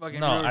likes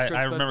fucking. No,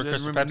 I remember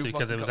Crystal Pepsi New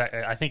because it was. Coke.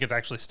 I think it's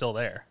actually still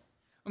there.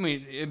 I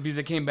mean, because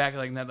it came back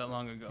like not that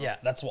long ago. Yeah,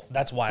 that's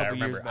why I Couple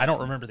years remember. back. I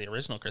don't remember the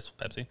original Crystal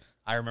Pepsi.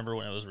 I remember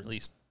when it was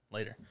released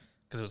later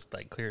because it was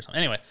like clear or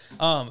something. Anyway,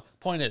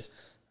 point is,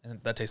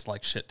 and that tastes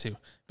like shit too.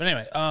 But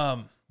anyway,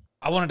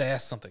 I wanted to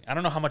ask something. I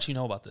don't know how much you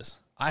know about this.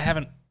 I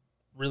haven't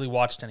really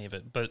watched any of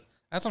it, but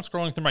as I'm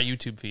scrolling through my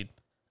YouTube feed,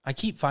 I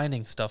keep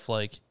finding stuff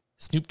like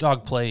Snoop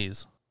Dogg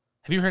plays.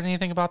 Have you heard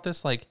anything about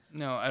this? Like,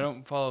 No, I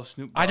don't follow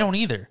Snoop Dogg. I don't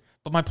either.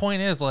 But my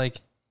point is,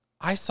 like,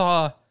 I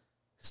saw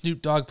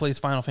Snoop Dogg plays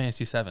Final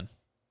Fantasy VII,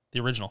 the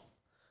original.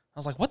 I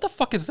was like, what the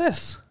fuck is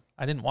this?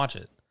 I didn't watch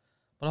it.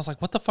 But I was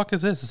like, what the fuck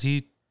is this? Is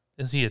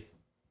he a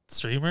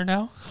streamer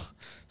now?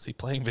 Is he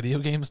playing video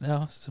games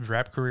now? Is his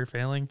rap career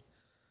failing?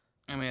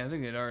 I mean, I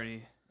think it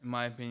already, in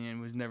my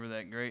opinion, was never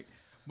that great.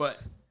 But,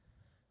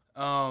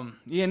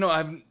 yeah, no,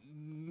 I've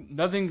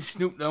nothing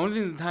Snoop. The only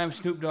thing the time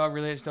Snoop Dogg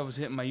related stuff was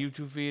hitting my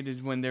YouTube feed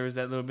is when there was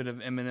that little bit of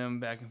Eminem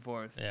back and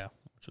forth. Yeah,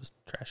 which was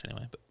trash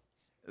anyway. But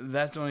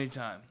That's the only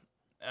time.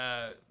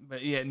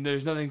 But yeah,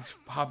 there's nothing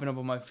popping up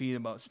on my feed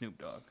about Snoop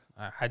Dogg.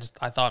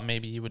 I thought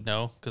maybe you would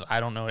know because I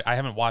don't know. I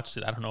haven't watched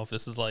it. I don't know if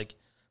this is like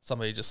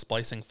somebody just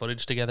splicing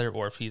footage together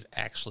or if he's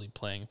actually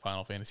playing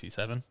Final Fantasy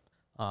VII.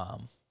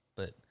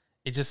 But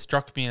it just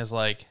struck me as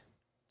like,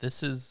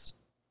 this is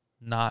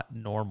not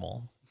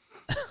normal.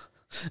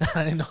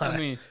 I didn't know. I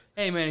mean,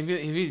 hey man, if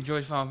he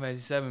enjoys Final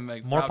Fantasy VII,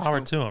 like More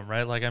power to him,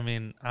 right? Like, I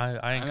mean,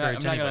 I encourage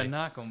I'm not anybody. gonna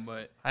knock him,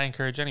 but I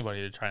encourage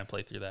anybody to try and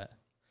play through that.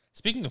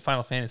 Speaking of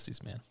Final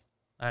Fantasies, man,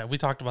 we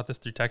talked about this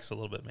through text a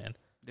little bit, man.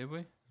 did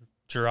we?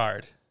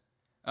 Gerard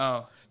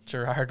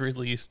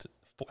released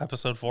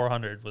episode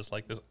 400 was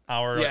like this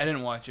hour. Yeah, I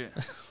didn't watch it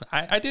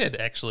I did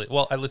actually.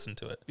 Well, I listened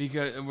to it.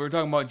 because we're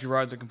talking about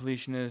Gerard the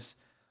completionist.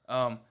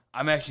 I'm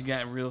actually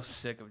getting real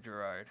sick of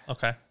Gerard.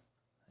 Okay.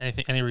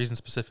 Any reason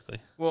specifically?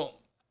 Well,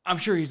 I'm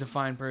sure he's a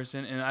fine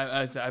person, and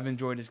I've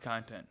enjoyed his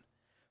content.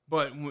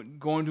 But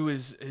going to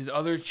his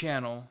other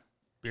channel,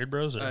 Beard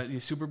Bros? Or? the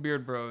Super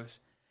Beard Bros,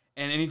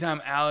 and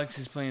anytime Alex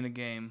is playing a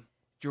game,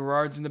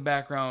 Gerard's in the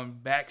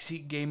background,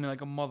 backseat gaming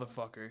like a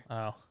motherfucker.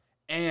 Oh.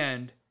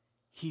 And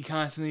he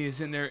constantly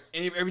is in there.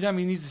 And every time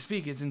he needs to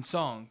speak, it's in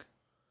song.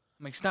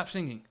 I'm like, stop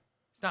singing.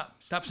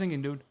 Stop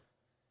singing, dude.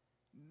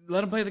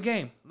 Let him play the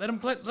game. Let him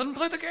play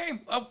the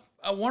game.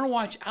 I want to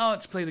watch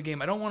Alex play the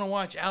game. I don't want to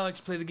watch Alex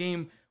play the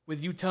game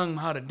with you telling him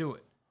how to do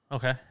it.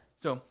 Okay.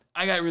 So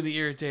I got really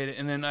irritated,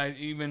 and then I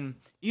even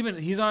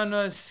he's on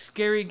a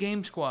Scary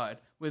Game Squad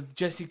with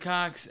Jesse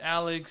Cox,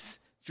 Alex,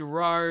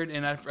 Gerard,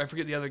 and I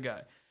forget the other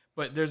guy.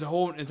 But there's a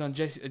whole. It's on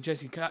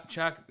Jesse Cox's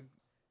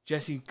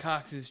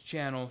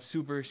channel,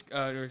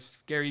 or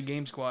Scary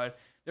Game Squad.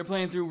 They're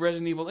playing through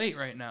Resident Evil 8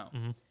 right now,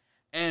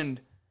 and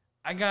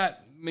I got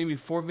maybe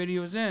 4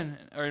 videos in,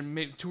 or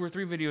maybe 2 or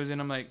 3 videos in.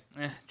 I'm like,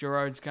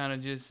 Gerard's kind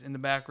of just in the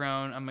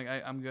background. I'm like,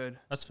 I'm good.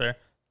 That's fair.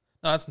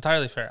 No, that's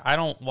entirely fair. I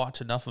don't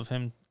watch enough of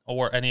him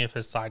or any of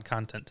his side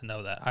content to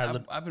know that.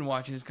 I've been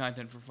watching his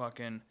content for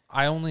fucking.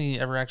 I only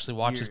ever actually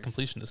watch years. his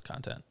completionist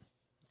content.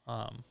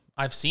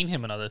 I've seen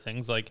him in other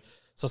things, like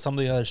so. Some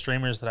of the other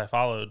streamers that I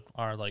followed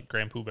are like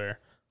Grand Pooh Bear,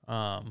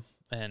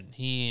 and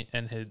he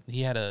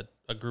had a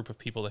group of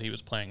people that he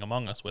was playing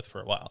Among Us with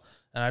for a while,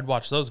 and I'd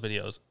watch those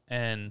videos,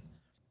 and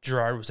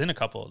Gerard was in a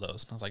couple of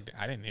those, and I was like,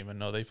 I didn't even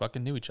know they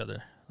fucking knew each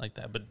other like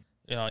that. But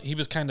he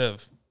was kind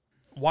of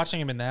watching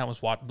him in that was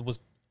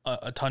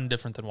a ton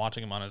different than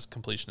watching him on his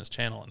completionist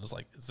channel, and it was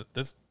like, is it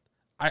this?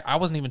 I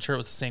wasn't even sure it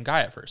was the same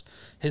guy at first.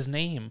 His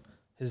name,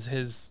 his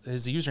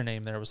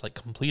username there was like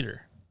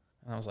Completer,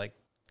 and I was like,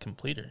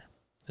 Completer,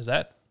 is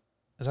that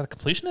a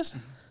completionist?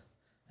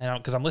 And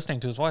because I'm listening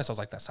to his voice, I was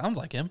like, that sounds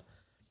like him.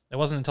 It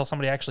wasn't until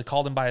somebody actually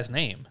called him by his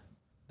name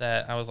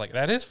that I was like,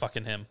 that is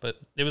fucking him. But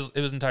it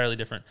was entirely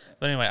different.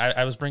 But anyway,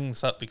 I was bringing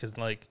this up because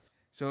like.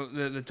 So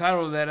the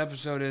title of that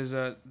episode is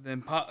the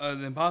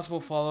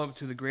impossible follow-up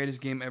to the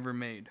greatest game ever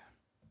made.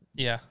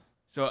 Yeah.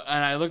 So,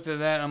 and I looked at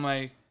that, and I'm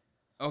like,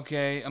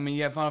 okay. I mean,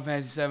 yeah, Final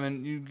Fantasy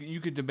VII.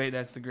 You could debate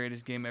that's the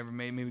greatest game ever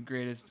made, maybe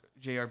greatest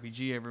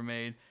JRPG ever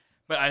made.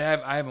 But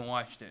I haven't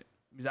watched it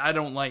because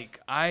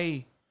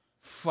I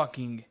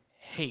fucking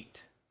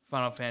hate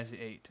Final Fantasy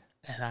VIII.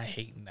 And I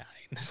hate 9.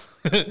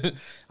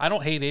 I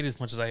don't hate 8 as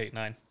much as I hate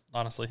 9,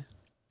 honestly.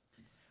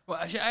 Well,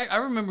 actually, I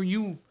remember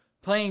you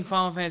playing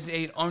Final Fantasy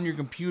VIII on your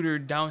computer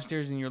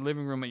downstairs in your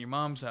living room at your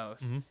mom's house,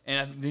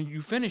 and then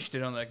you finished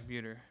it on that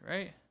computer,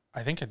 right?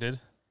 I think I did.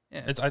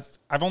 Yeah.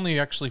 I've only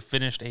actually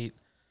finished 8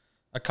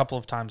 a couple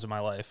of times in my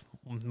life.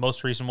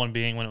 Most recent one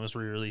being when it was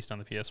re-released on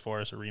the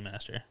PS4 as a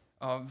remaster.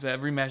 Oh, that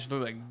remaster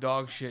looked like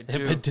dog shit,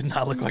 too. It did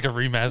not look like a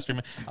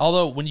remaster.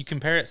 Although, when you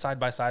compare it side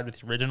by side with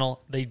the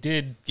original, they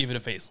did give it a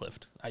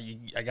facelift. I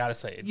gotta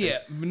say it. Yeah,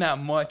 but not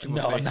much.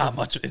 No, not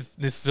much.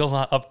 It's still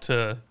not up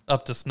to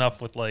snuff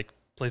with, like,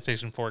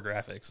 PlayStation 4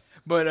 graphics.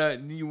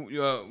 But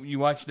you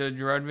watched the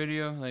Gerard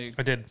video? Like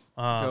I did.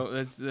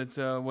 So that's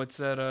what's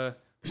that?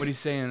 What he's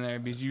saying there?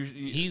 Because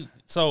he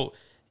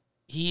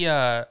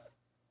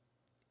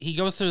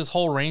goes through this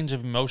whole range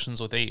of emotions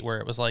with 8, where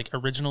it was like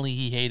originally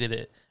he hated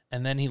it,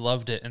 and then he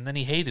loved it, and then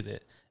he hated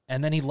it,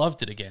 and then he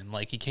loved it again.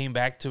 Like he came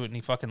back to it and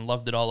he fucking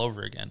loved it all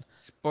over again.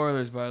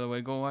 Spoilers, by the way.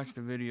 Go watch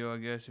the video, I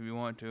guess, if you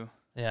want to.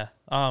 Yeah.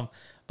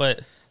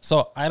 But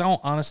so I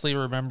don't honestly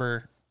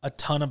remember a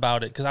ton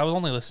about it because I was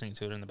only listening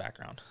to it in the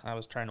background. I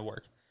was trying to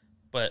work.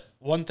 But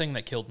one thing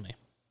that killed me,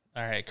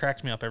 all right, it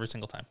cracked me up every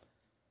single time.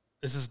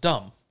 This is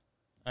dumb.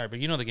 All right, but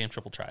you know the game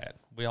Triple Triad.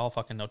 We all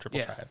fucking know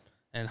Triple Triad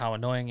and how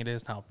annoying it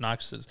is and how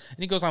obnoxious it is. And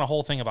he goes on a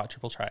whole thing about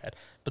Triple Triad.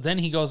 But then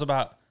he goes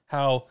about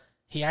how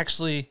he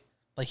actually,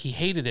 like, he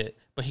hated it,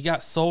 but he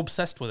got so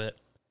obsessed with it,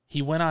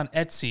 he went on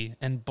Etsy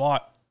and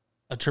bought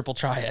a Triple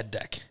Triad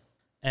deck.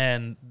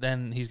 And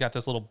then he's got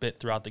this little bit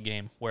throughout the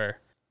game where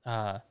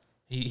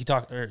he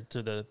talks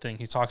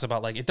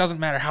about, like, it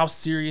doesn't matter how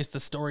serious the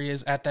story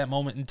is at that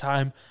moment in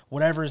time,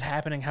 whatever is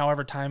happening,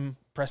 however time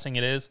pressing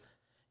it is,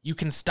 you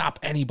can stop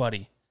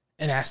anybody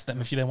and ask them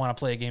if they want to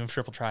play a game of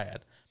Triple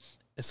Triad.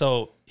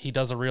 So he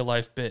does a real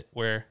life bit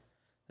where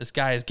this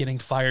guy is getting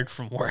fired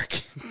from work,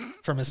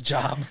 from his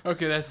job.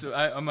 Okay,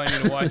 I might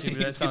need to watch it,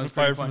 but that sounds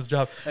fired from his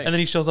job. Hey. And then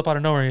he shows up out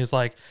of nowhere. He's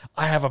like,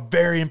 I have a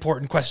very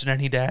important question I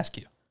need to ask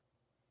you.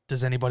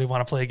 Does anybody want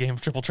to play a game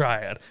of Triple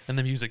Triad? And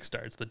the music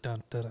starts. The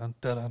dun dun dun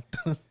dun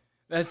dun.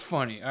 That's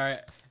funny. All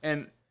right.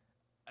 And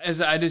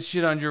as I did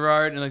shit on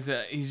Gerard, and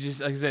he's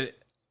just, like I said,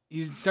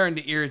 he's starting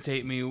to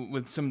irritate me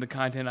with some of the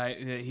content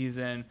that he's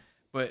in.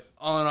 But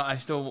all in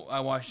all,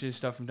 I watch his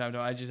stuff from time to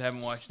time. I just haven't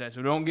watched that.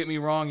 So don't get me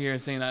wrong here in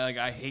saying that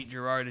I hate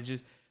Gerard. It's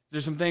just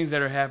there's some things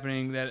that are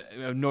happening that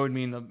annoyed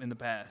me in the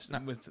past.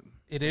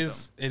 It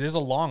is a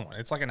long one.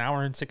 It's like an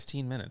hour and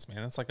 16 minutes,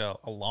 man. It's like a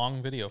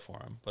long video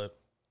for him. But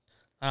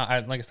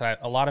like I said,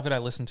 a lot of it I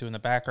listened to in the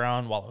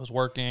background while I was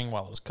working,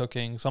 while I was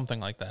cooking,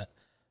 something like that.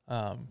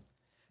 Yeah,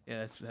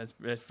 that's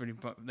pretty.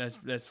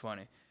 That's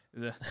funny.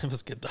 It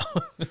was good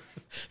though.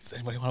 Does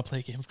anybody want to play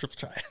a game of Triple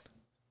Triad?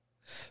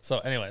 So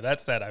anyway,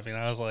 that's that. I mean,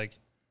 I was like,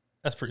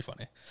 that's pretty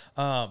funny.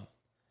 But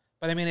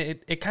I mean,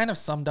 it kind of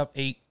summed up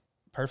 8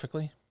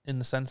 perfectly in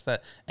the sense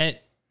that, and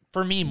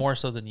for me more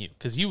so than you,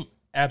 because you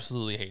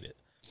absolutely hate it.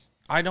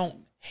 I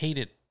don't hate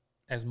it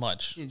as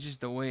much. It's just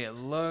the way it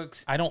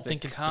looks. I don't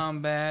think it's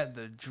combat,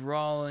 the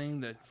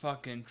drawing, the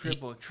fucking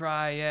Triple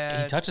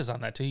Triad. He touches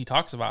on that too. He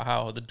talks about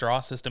how the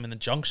draw system and the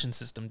junction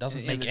system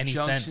doesn't make any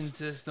sense. Junction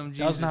system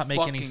does not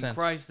make any sense.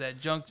 Christ,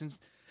 that junction.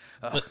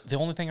 But the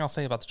only thing I'll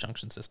say about the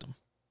junction system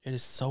it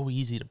is so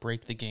easy to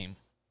break the game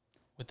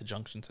with the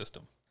junction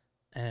system.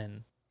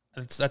 And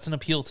that's an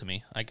appeal to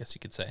me, I guess you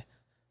could say.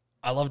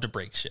 I love to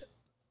break shit.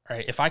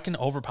 Right? If I can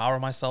overpower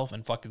myself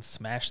and fucking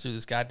smash through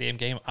this goddamn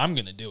game, I'm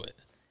going to do it.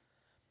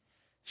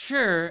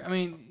 Sure. I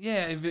mean,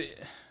 yeah,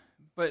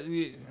 but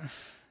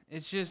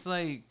it's just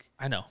like...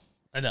 I know.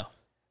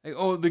 Like,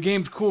 oh, the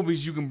game's cool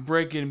because you can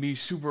break it and be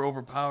super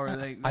overpowered.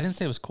 I didn't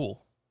say it was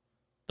cool.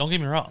 Don't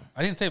get me wrong.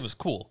 I didn't say it was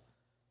cool.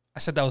 I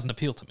said that was an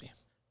appeal to me.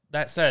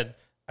 That said,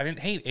 I didn't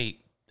hate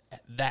 8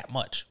 that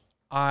much.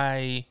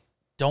 I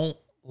don't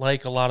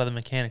like a lot of the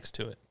mechanics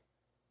to it.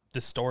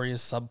 The story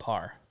is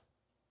subpar.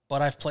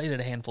 But I've played it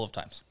a handful of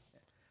times.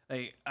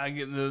 Like, I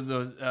get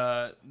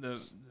the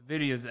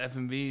videos, the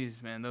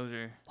FMVs, man. Those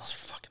are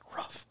fucking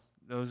rough.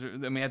 I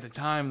mean, at the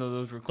time, though,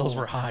 those were cool. Those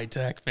were high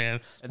tech, man.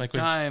 At the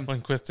time,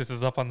 when Quistis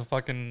is up on the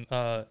fucking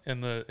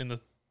in the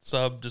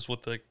sub, just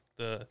with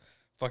the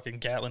fucking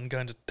Gatling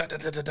gun, just da da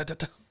da da da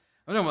da.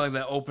 I'm talking about like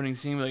that opening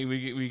scene, like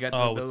we got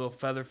the little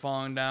feather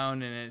falling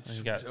down, and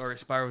it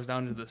spirals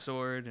down to the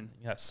sword, and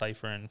you got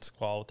Cypher and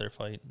Squall with their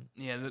fight.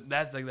 Yeah,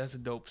 that's a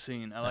dope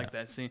scene. I like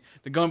that scene.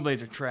 The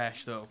gunblades are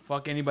trash though.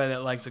 Fuck anybody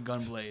that likes a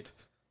gunblade.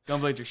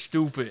 Gunblades are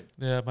stupid.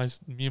 Yeah,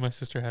 me and my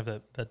sister have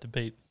that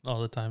debate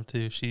all the time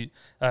too. She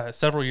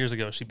several years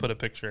ago she put a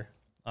picture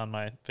on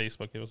my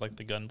Facebook. It was like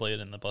the gunblade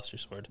and the Buster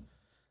Sword.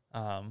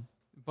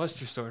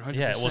 Buster Sword, 100%.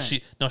 Yeah,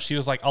 well she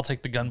was like, I'll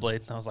take the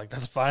gunblade, and I was like,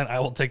 that's fine. I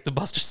will take the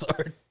Buster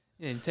Sword.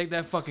 Yeah, take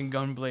that fucking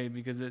gunblade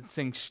because that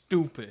thing's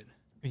stupid.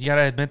 You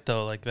gotta admit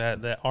though, like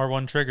that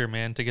R1 trigger,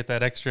 man, to get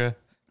that extra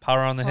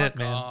power on the hit,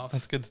 man. Off.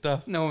 That's good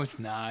stuff. No, it's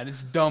not.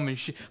 It's dumb as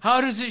shit. How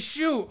does it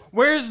shoot?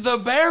 Where's the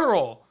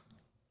barrel?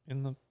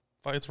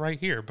 It's right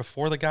here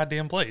before the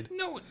goddamn blade.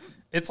 No,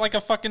 it's like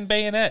a fucking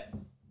bayonet.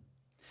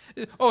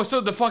 Oh,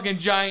 so the fucking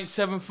giant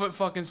 7-foot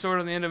fucking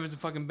sword on the end of it is a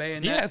fucking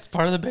bayonet? Yeah, it's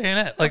part of the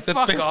bayonet. Like that's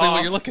basically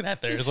what you're looking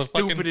at there. It's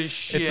stupid as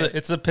shit.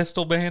 It's a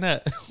pistol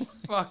bayonet.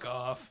 Fuck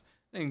off.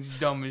 Thing's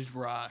dumb as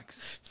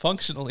rocks.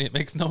 Functionally, it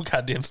makes no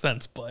goddamn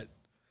sense, but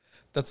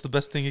that's the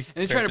best thing you can.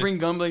 And they try to bring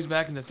gunblades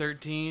back into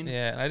 13.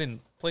 Yeah, I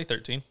didn't play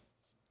 13,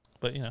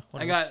 but you know.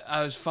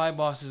 I was 5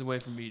 bosses away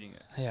from beating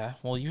it. Yeah,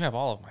 well, you have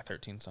all of my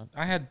 13 stuff.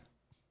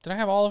 Did I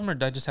have all of them, or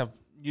did I just have?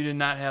 You did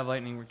not have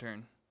Lightning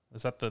Return.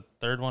 Is that the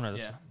third one, or the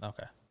second?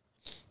 Okay.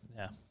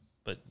 Yeah,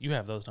 but you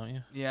have those, don't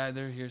you? Yeah,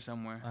 they're here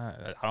somewhere.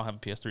 I don't have a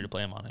PS3 to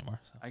play them on anymore.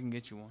 So. I can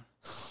get you one.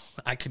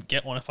 I could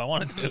get one if I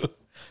wanted to.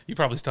 You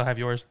probably still have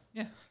yours.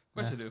 Yeah.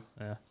 Of course I do.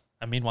 Yeah.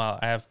 And meanwhile,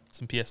 I have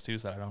some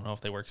PS2s that I don't know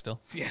if they work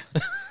still. Yeah.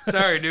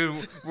 Sorry,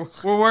 dude.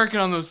 We're working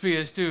on those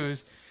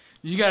PS2s.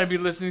 You got to be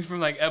listening from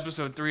like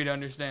episode 3 to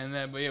understand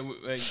that. But yeah,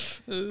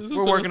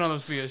 we're working on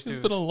those PS2s. It's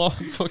been a long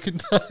fucking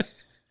time.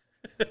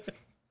 It's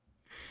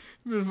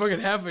been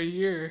fucking half a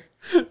year.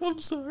 I'm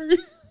sorry.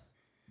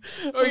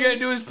 All you got to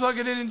do is plug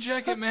it in and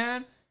check it,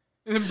 man.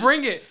 And then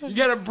bring it. You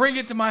got to bring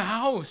it to my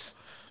house.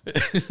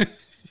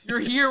 You're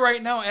here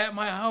right now at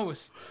my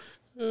house.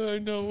 I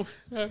know.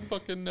 I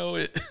fucking know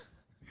it.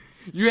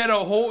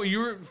 You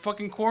were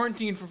fucking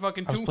quarantined for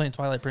fucking 2 I was playing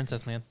Twilight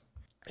Princess, man.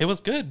 It was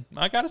good.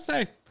 I gotta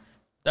say.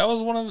 That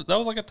was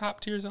like a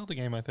top tier Zelda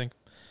game, I think.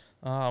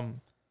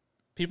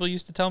 People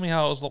used to tell me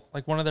how it was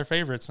like one of their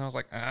favorites, and I was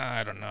like,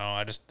 I don't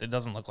know. It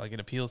doesn't look like it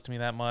appeals to me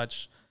that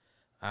much.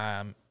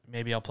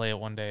 Maybe I'll play it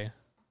one day.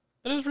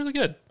 But it was really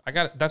good. I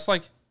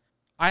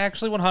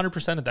actually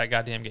 100%ed that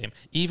goddamn game.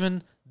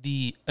 Even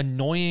the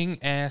annoying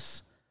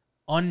ass,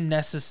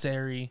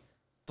 unnecessary,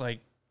 like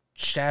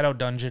shadow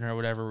dungeon or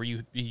whatever, where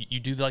you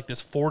do like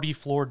this 40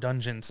 floor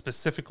dungeon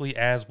specifically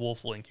as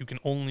Wolf Link. You can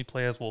only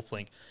play as Wolf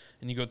Link,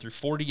 and you go through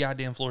 40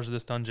 goddamn floors of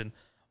this dungeon,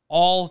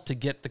 all to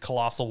get the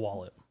Colossal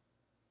Wallet.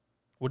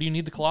 What do you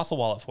need the Colossal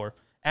Wallet for?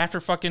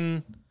 After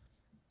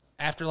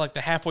like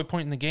the halfway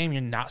point in the game,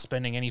 you're not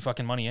spending any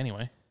fucking money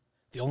anyway.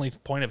 The only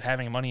point of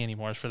having money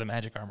anymore is for the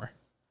magic armor.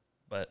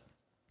 But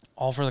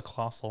all for the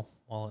Colossal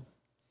Wallet.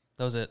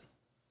 That was it.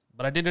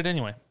 But I did it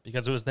anyway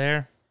because it was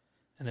there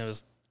and it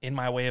was in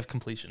my way of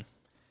completion.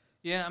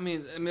 Yeah, I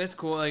mean that's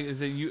cool. Like, is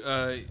that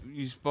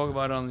you spoke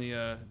about it on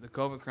the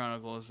COVID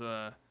Chronicles,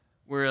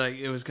 where like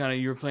it was kind of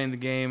you were playing the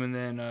game and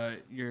then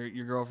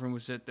your girlfriend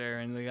would sit there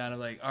and they kind of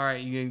like, all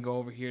right, you can go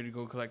over here to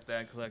go collect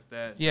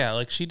that. Yeah,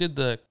 like she did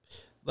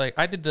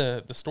I did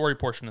the story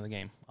portion of the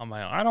game on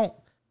my own.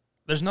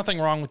 There's nothing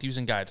wrong with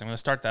using guides. I'm going to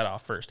start that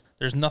off first.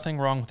 There's nothing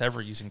wrong with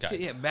ever using guides.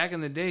 Yeah, back in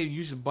the day, you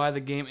used to buy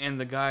the game and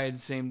the guide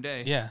same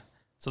day. Yeah,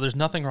 so there's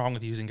nothing wrong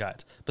with using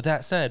guides. But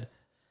that said,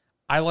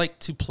 I like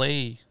to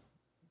play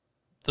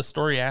the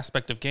story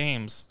aspect of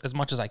games as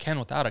much as I can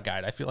without a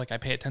guide. I feel like I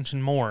pay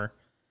attention more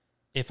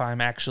if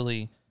I'm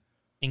actually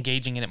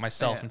engaging in it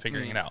myself and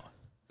figuring it out.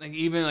 Like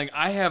even like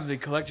I have the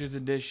collector's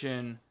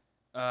edition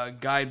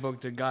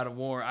guidebook to God of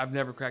War. I've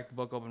never cracked the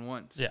book open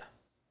once. Yeah,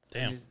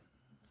 damn.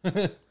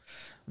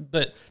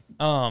 But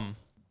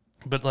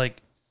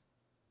like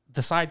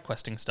the side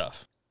questing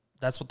stuff,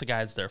 that's what the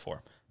guide's there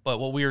for. But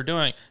what we were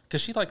doing,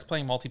 because she likes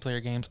playing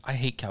multiplayer games, I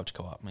hate couch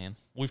co-op, man.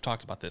 We've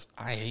talked about this.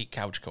 I hate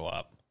couch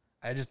co-op.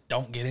 I just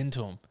don't get into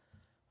them.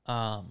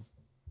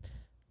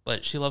 But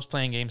but she loves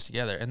playing games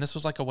together. And this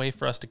was like a way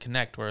for us to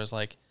connect, whereas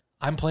like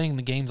I'm playing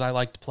the games I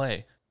like to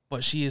play,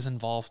 but she is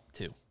involved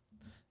too.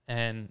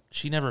 And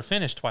she never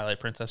finished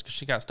Twilight Princess because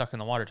she got stuck in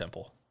the water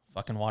temple.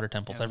 Fucking water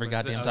temples every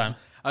goddamn time.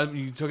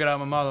 You took it out of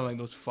my mouth. I'm like,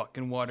 those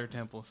fucking water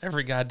temples.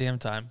 Every goddamn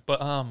time.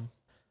 But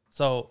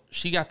so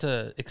she got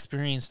to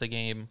experience the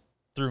game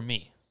through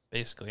me,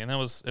 basically, and it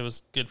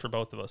was good for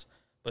both of us.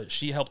 But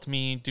she helped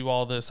me do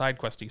all the side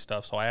questy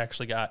stuff, so I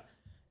actually got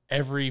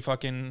every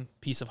fucking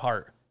piece of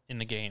heart in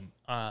the game.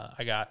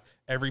 I got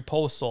every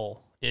post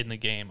soul in the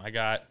game. I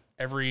got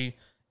every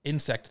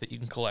insect that you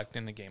can collect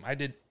in the game. I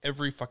did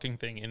every fucking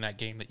thing in that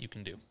game that you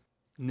can do.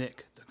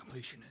 Nick, the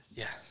completionist.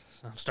 Yeah,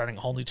 I'm starting a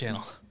whole new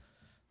channel.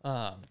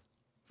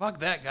 Fuck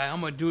that guy.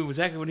 I'm gonna do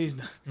exactly what he's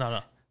done. No,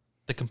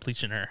 the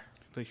completioner.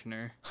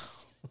 Completioner.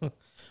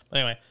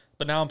 Anyway,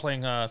 but now I'm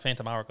playing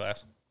Phantom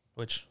Hourglass,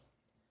 which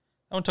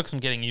that one took some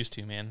getting used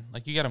to, man.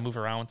 Like, you got to move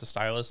around with the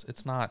stylus.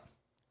 It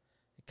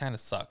kind of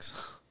sucks.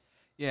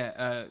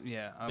 Yeah,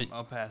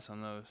 I'll pass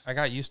on those. I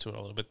got used to it a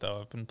little bit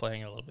though. I've been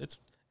playing it a little bit.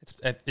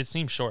 It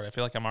seems short. I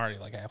feel like I'm already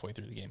like halfway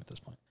through the game at this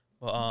point.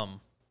 Well,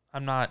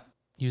 I'm not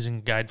using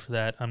a guide for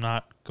that. I'm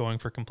not going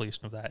for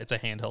completion of that. It's a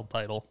handheld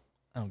title.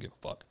 I don't give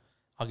a fuck.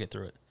 I'll get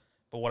through it.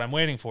 But what I'm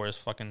waiting for is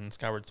fucking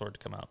Skyward Sword to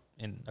come out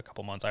in a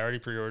couple months. I already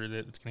pre-ordered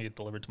it. It's gonna get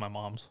delivered to my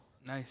mom's.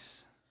 Nice.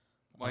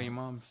 Why your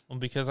mom's? Well,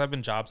 because I've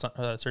been job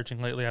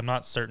searching lately. I'm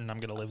not certain I'm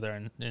gonna live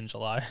there in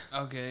July.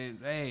 Okay.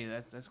 Hey,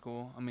 that's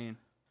cool. I mean,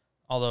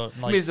 although,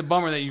 like, it's a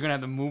bummer that you're gonna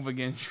have to move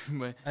again.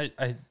 But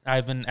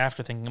I've been,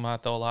 after thinking about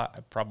it though a lot,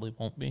 I probably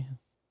won't be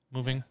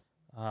moving.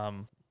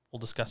 We'll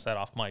discuss that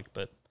off mic,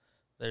 but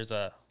there's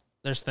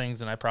things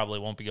that I probably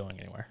won't be going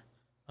anywhere,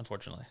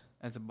 unfortunately.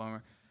 That's a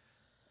bummer.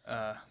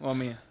 Well, I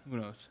mean, who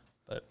knows?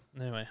 But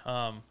anyway,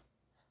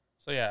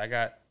 so yeah, I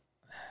got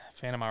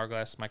Phantom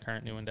Hourglass, my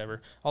current new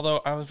endeavor.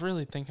 Although I was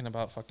really thinking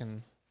about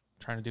fucking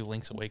trying to do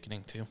Link's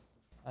Awakening too.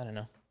 I don't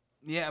know.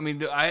 Yeah, I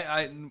mean,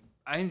 I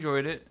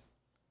enjoyed it.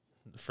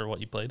 For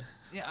what you played?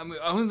 Yeah, I mean,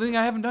 the only thing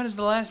I haven't done is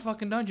the last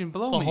fucking dungeon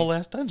below me. The whole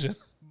last dungeon.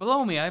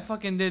 Below me, I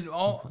fucking did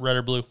all... Red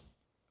or blue?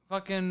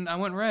 Fucking, I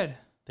went red.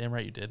 Damn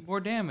right you did. More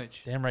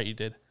damage. Damn right you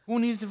did. Who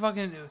needs to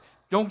fucking...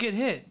 Don't get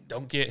hit.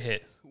 Don't get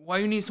hit. Why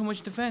you need so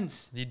much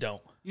defense? You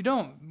don't. You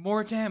don't.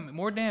 More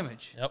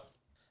damage. Yep.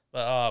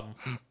 But,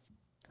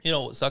 you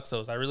know what sucks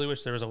though is I really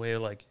wish there was a way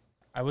of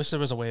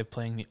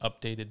playing the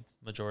updated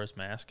Majora's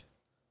Mask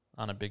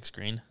on a big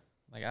screen.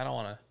 Like, I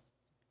want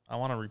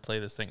to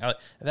replay this thing.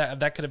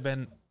 That could have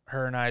been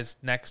her and I's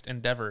next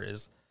endeavor.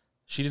 Is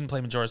she didn't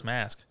play Majora's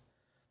Mask.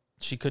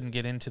 She couldn't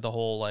get into the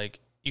whole,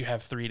 like, you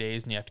have 3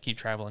 days and you have to keep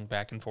traveling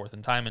back and forth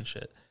in time and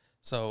shit.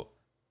 So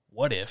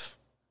what if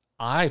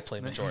I play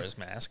Majora's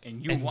Mask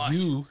and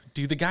you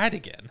do the guide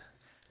again?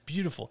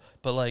 Beautiful.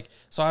 But, like,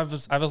 so I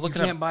was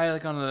looking. You can't buy it,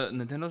 like, on the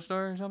Nintendo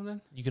store or something?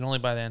 You can only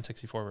buy the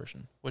N64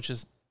 version, which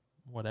is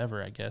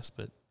whatever, I guess,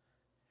 but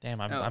damn,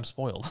 I'm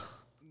spoiled.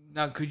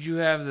 Now, could you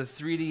have the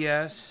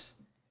 3DS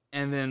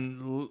and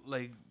then,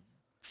 like,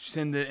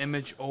 send the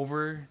image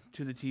over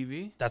to the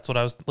TV? That's what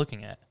I was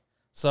looking at.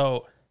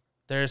 So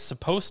there's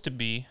supposed to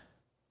be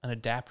an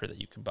adapter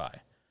that you can buy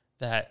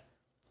that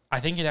I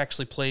think it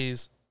actually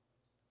plays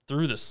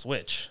through the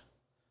Switch.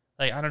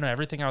 Like, I don't know,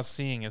 everything I was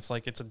seeing, it's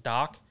like it's a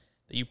dock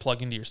that you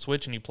plug into your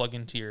Switch and you plug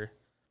into your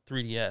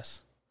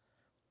 3DS.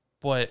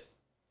 But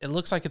it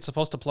looks like it's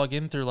supposed to plug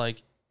in through,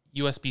 like,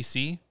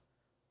 USB-C,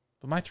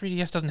 but my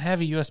 3DS doesn't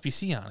have a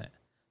USB-C on it.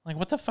 Like,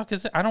 what the fuck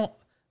is it?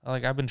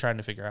 I've been trying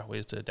to figure out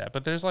ways to adapt,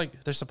 but there's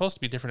supposed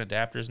to be different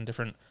adapters and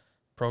different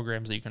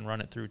programs that you can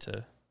run it through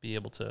to be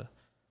able to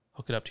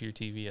hook it up to your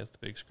TV as the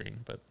big screen.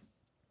 But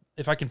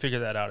if I can figure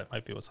that out, it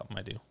might be something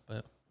I do,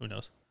 but who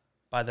knows?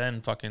 By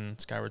then, fucking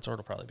Skyward Sword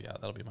will probably be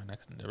out. That'll be my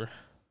next endeavor.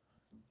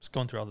 Just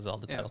going through all the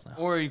Zelda titles now.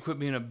 Or you quit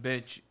being a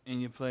bitch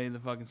and you play the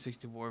fucking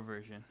 64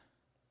 version.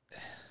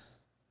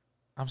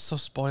 I'm so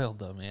spoiled,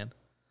 though, man.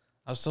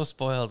 I was so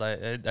spoiled.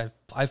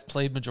 I've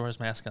played Majora's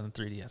Mask on the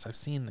 3DS. I've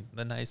seen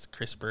the nice,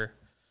 crisper,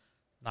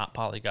 not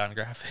polygon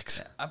graphics.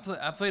 Yeah,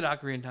 I played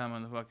Ocarina of Time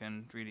on the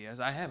fucking 3DS.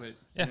 I have it.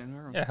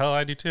 Yeah, hell,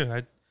 I do too.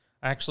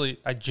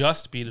 I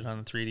just beat it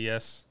on the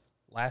 3DS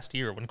last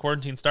year when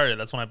quarantine started.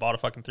 That's when I bought a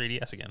fucking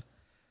 3DS again.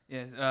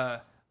 Yeah,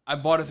 I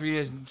bought a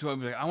 3DS.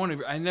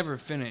 So I never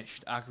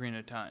finished Ocarina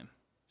of Time,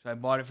 so I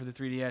bought it for the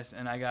 3DS,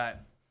 and I got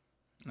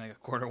like a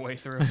quarter way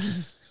through.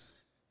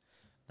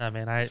 Nah,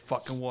 man,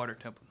 fucking water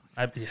temple.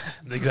 Yeah,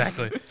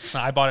 exactly. No,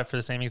 I bought it for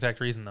the same exact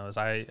reason, though. Is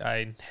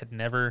I had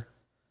never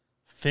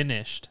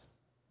finished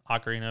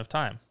Ocarina of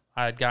Time.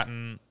 I had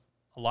gotten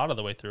a lot of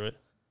the way through it,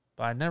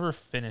 but I never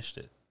finished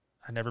it.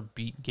 I never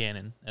beat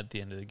Ganon at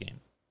the end of the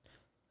game.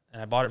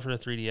 And I bought it for the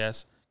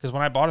 3DS, because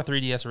when I bought a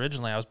 3DS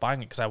originally, I was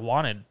buying it because I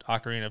wanted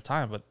Ocarina of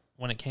Time, but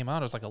when it came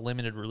out, it was like a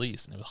limited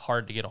release, and it was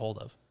hard to get a hold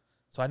of.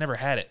 So I never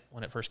had it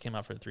when it first came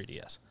out for the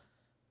 3DS.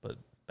 But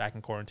back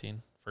in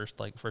quarantine, first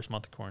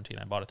month of quarantine,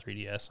 I bought a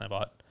 3DS, and I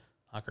bought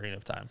Ocarina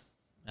of Time,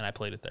 and I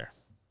played it there.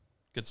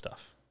 Good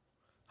stuff.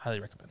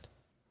 Highly recommend.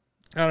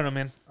 I don't know,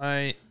 man.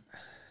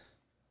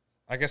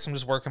 I guess I'm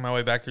just working my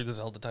way back through the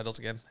Zelda titles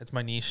again. It's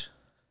my niche.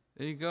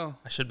 There you go.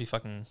 I should be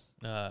fucking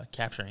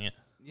capturing it.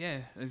 Yeah,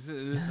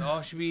 this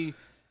all should be.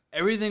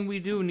 Everything we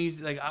do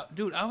needs like,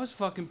 dude. I was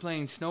fucking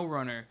playing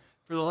SnowRunner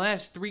for the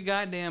last 3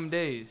 goddamn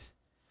days.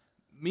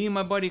 Me and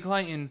my buddy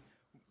Clayton,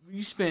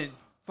 we spent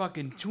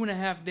fucking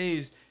 2.5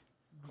 days.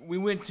 We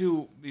went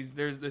to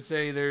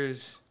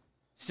there's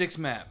 6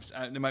 maps.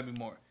 There might be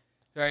more.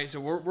 All right, so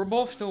we're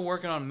both still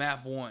working on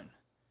map 1,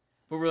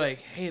 but we're like,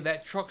 hey,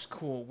 that truck's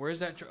cool. Where's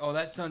that truck? Oh,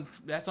 that's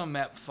on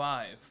map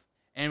 5.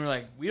 And we're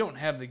like, we don't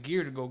have the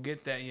gear to go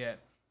get that yet.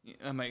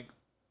 I'm like,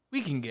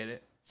 we can get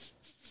it.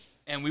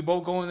 And we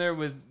both go in there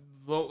with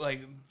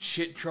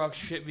shit trucks,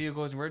 shit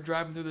vehicles, and we're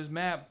driving through this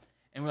map,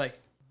 and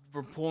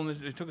we're pulling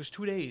this. It took us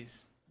 2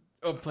 days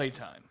of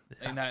playtime,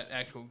 like not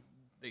actual.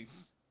 They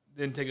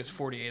didn't take us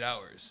 48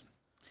 hours.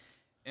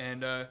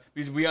 And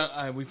because we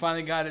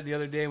finally got it the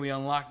other day, we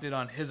unlocked it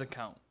on his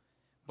account,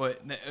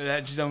 but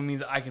that just doesn't mean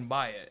that I can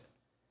buy it.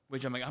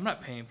 Which I'm like, I'm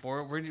not paying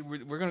for it.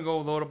 We're gonna go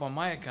load up on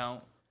my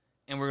account,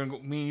 and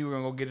me and you are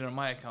gonna go get it on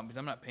my account because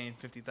I'm not paying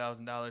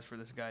 $50,000 for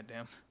this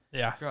goddamn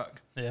truck.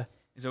 Yeah.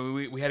 And so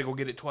we had to go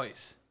get it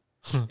twice,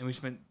 and we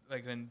spent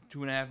like in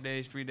 2.5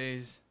 days, 3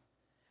 days.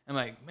 I'm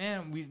like,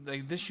 man,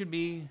 I should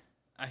be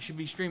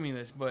streaming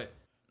this, but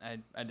I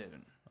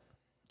didn't.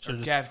 Or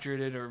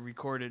captured it or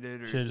recorded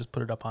it. Should have just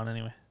put it up on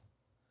anyway.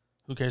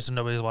 Who cares if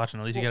nobody's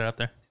watching? At least you get it up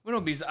there. Well, no,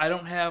 because I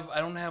don't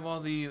have all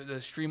the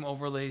stream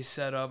overlays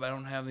set up. I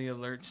don't have the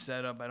alerts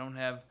set up. I don't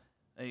have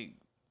I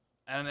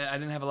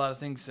didn't have a lot of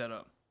things set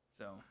up.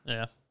 So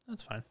yeah,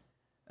 that's fine.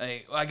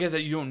 I guess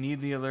that you don't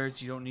need the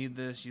alerts. You don't need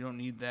this. You don't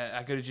need that.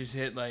 I could have just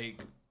hit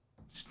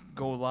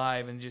go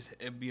live and just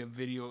it'd be a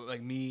video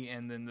like me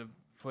and then the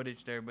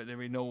footage there, but there'd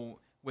be no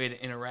way to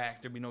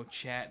interact. There'd be no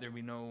chat. There'd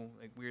be no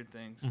weird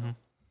things. So. Mm-hmm.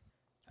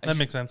 That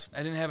makes sense.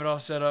 I didn't have it all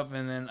set up,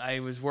 and then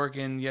I was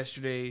working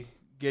yesterday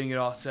getting it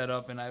all set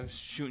up, and I was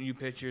shooting you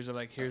pictures of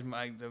here's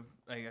I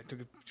took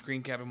a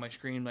screen cap of my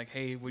screen, like,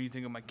 hey, what do you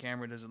think of my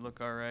camera? Does it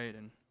look all right?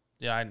 And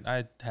yeah,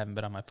 I haven't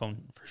been on my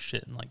phone for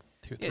shit in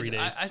 3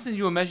 days. I sent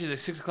you a message at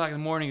 6:00 in the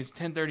morning. It's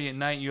 10:30 at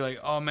night. And you're like,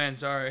 oh man,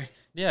 sorry.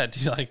 Yeah,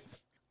 dude, I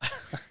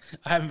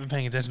haven't been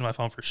paying attention to my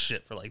phone for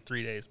shit for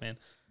 3 days, man.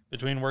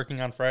 Between working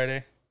on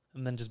Friday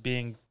and then just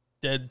being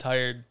dead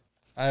tired,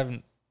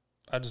 I've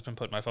just been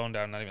putting my phone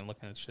down, not even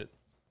looking at shit.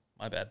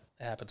 My bad.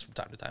 It happens from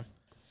time to time.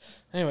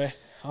 Anyway,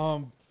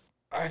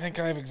 I think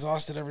I've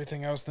exhausted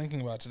everything I was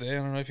thinking about today. I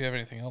don't know if you have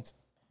anything else.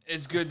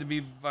 It's good to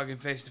be fucking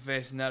face to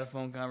face and not a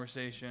phone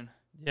conversation.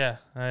 Yeah,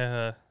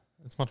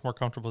 it's much more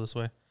comfortable this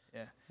way.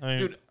 Yeah, I mean,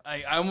 dude,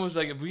 I almost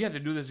if we have to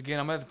do this again,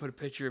 I'm gonna have to put a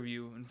picture of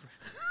you and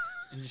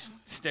just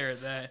stare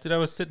at that. Dude, I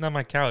was sitting on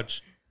my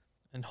couch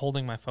and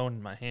holding my phone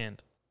in my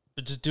hand,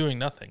 but just doing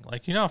nothing.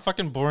 How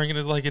fucking boring it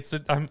is.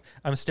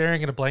 I'm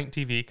staring at a blank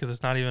TV because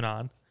it's not even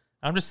on.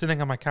 I'm just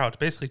sitting on my couch,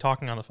 basically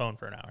talking on the phone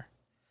for an hour.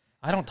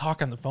 I don't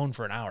talk on the phone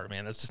for an hour,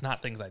 man. That's just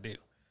not things I do.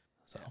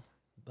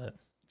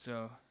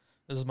 So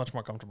this is much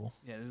more comfortable.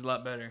 Yeah, this is a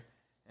lot better.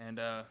 And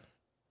I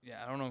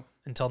don't know.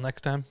 Until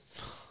next time.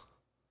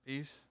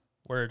 Peace.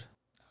 Word.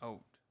 Out.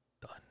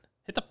 Done.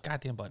 Hit the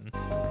goddamn button.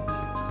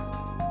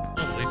 I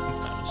was wasting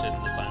time and shit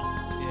in the silence.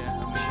 Yeah,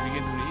 should we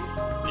get some to eat?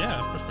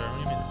 Yeah, for sure. What do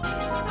you mean?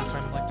 It's the first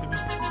time in